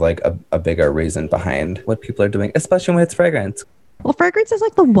sort of like a bigger reason behind what people are doing, especially when it's fragrance. Well, fragrance is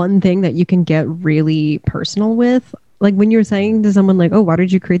like the one thing that you can get really personal with. Like when you're saying to someone like, oh, why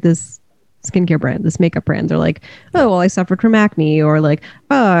did you create this skincare brand, this makeup brand? They're like, oh, well, I suffered from acne, or like,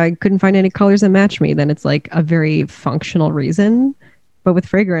 oh, I couldn't find any colors that match me. Then it's like a very functional reason. But with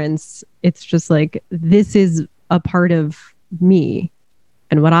fragrance, it's just like, this is a part of me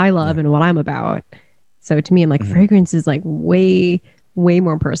and what I love and what I'm about. So to me, I'm like, fragrance is like way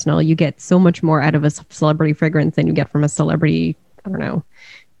more personal. You get so much more out of a celebrity fragrance than you get from a celebrity, I don't know,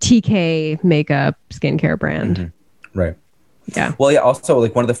 TK makeup skincare brand. Right. Yeah. Well, yeah, also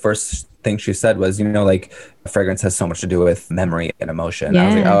like one of the first things she said was, you know, like fragrance has so much to do with memory and emotion. I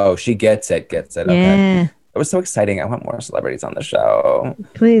was like, oh, she gets it. Okay. It was so exciting. I want more celebrities on the show.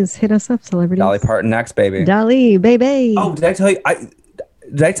 Please hit us up, celebrities. Dolly Parton next, baby. Dolly, baby. Oh, did I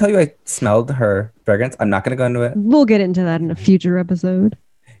tell you I smelled her fragrance? I'm not going to go into it. We'll get into that in a future episode.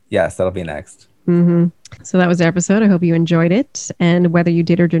 Yes, that'll be next. So that was our episode. I hope you enjoyed it. And whether you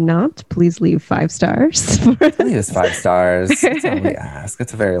did or did not, please leave 5 stars. Please, us 5 stars. That's all we ask.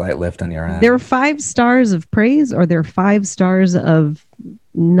 It's a very light lift on your end. There are 5 stars of praise, or there are 5 stars of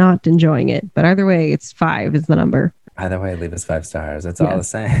not enjoying it. But either way, it's 5 is the number. Either way, leave us 5 stars. It's all the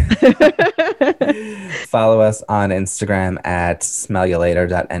same. Follow us on Instagram at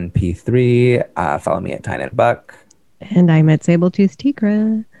smellyoulater.np3. Follow me at TineandBuck. And I'm at Sabletooth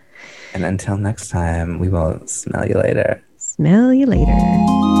Tigra. And until next time, we will smell you later. Smell you later.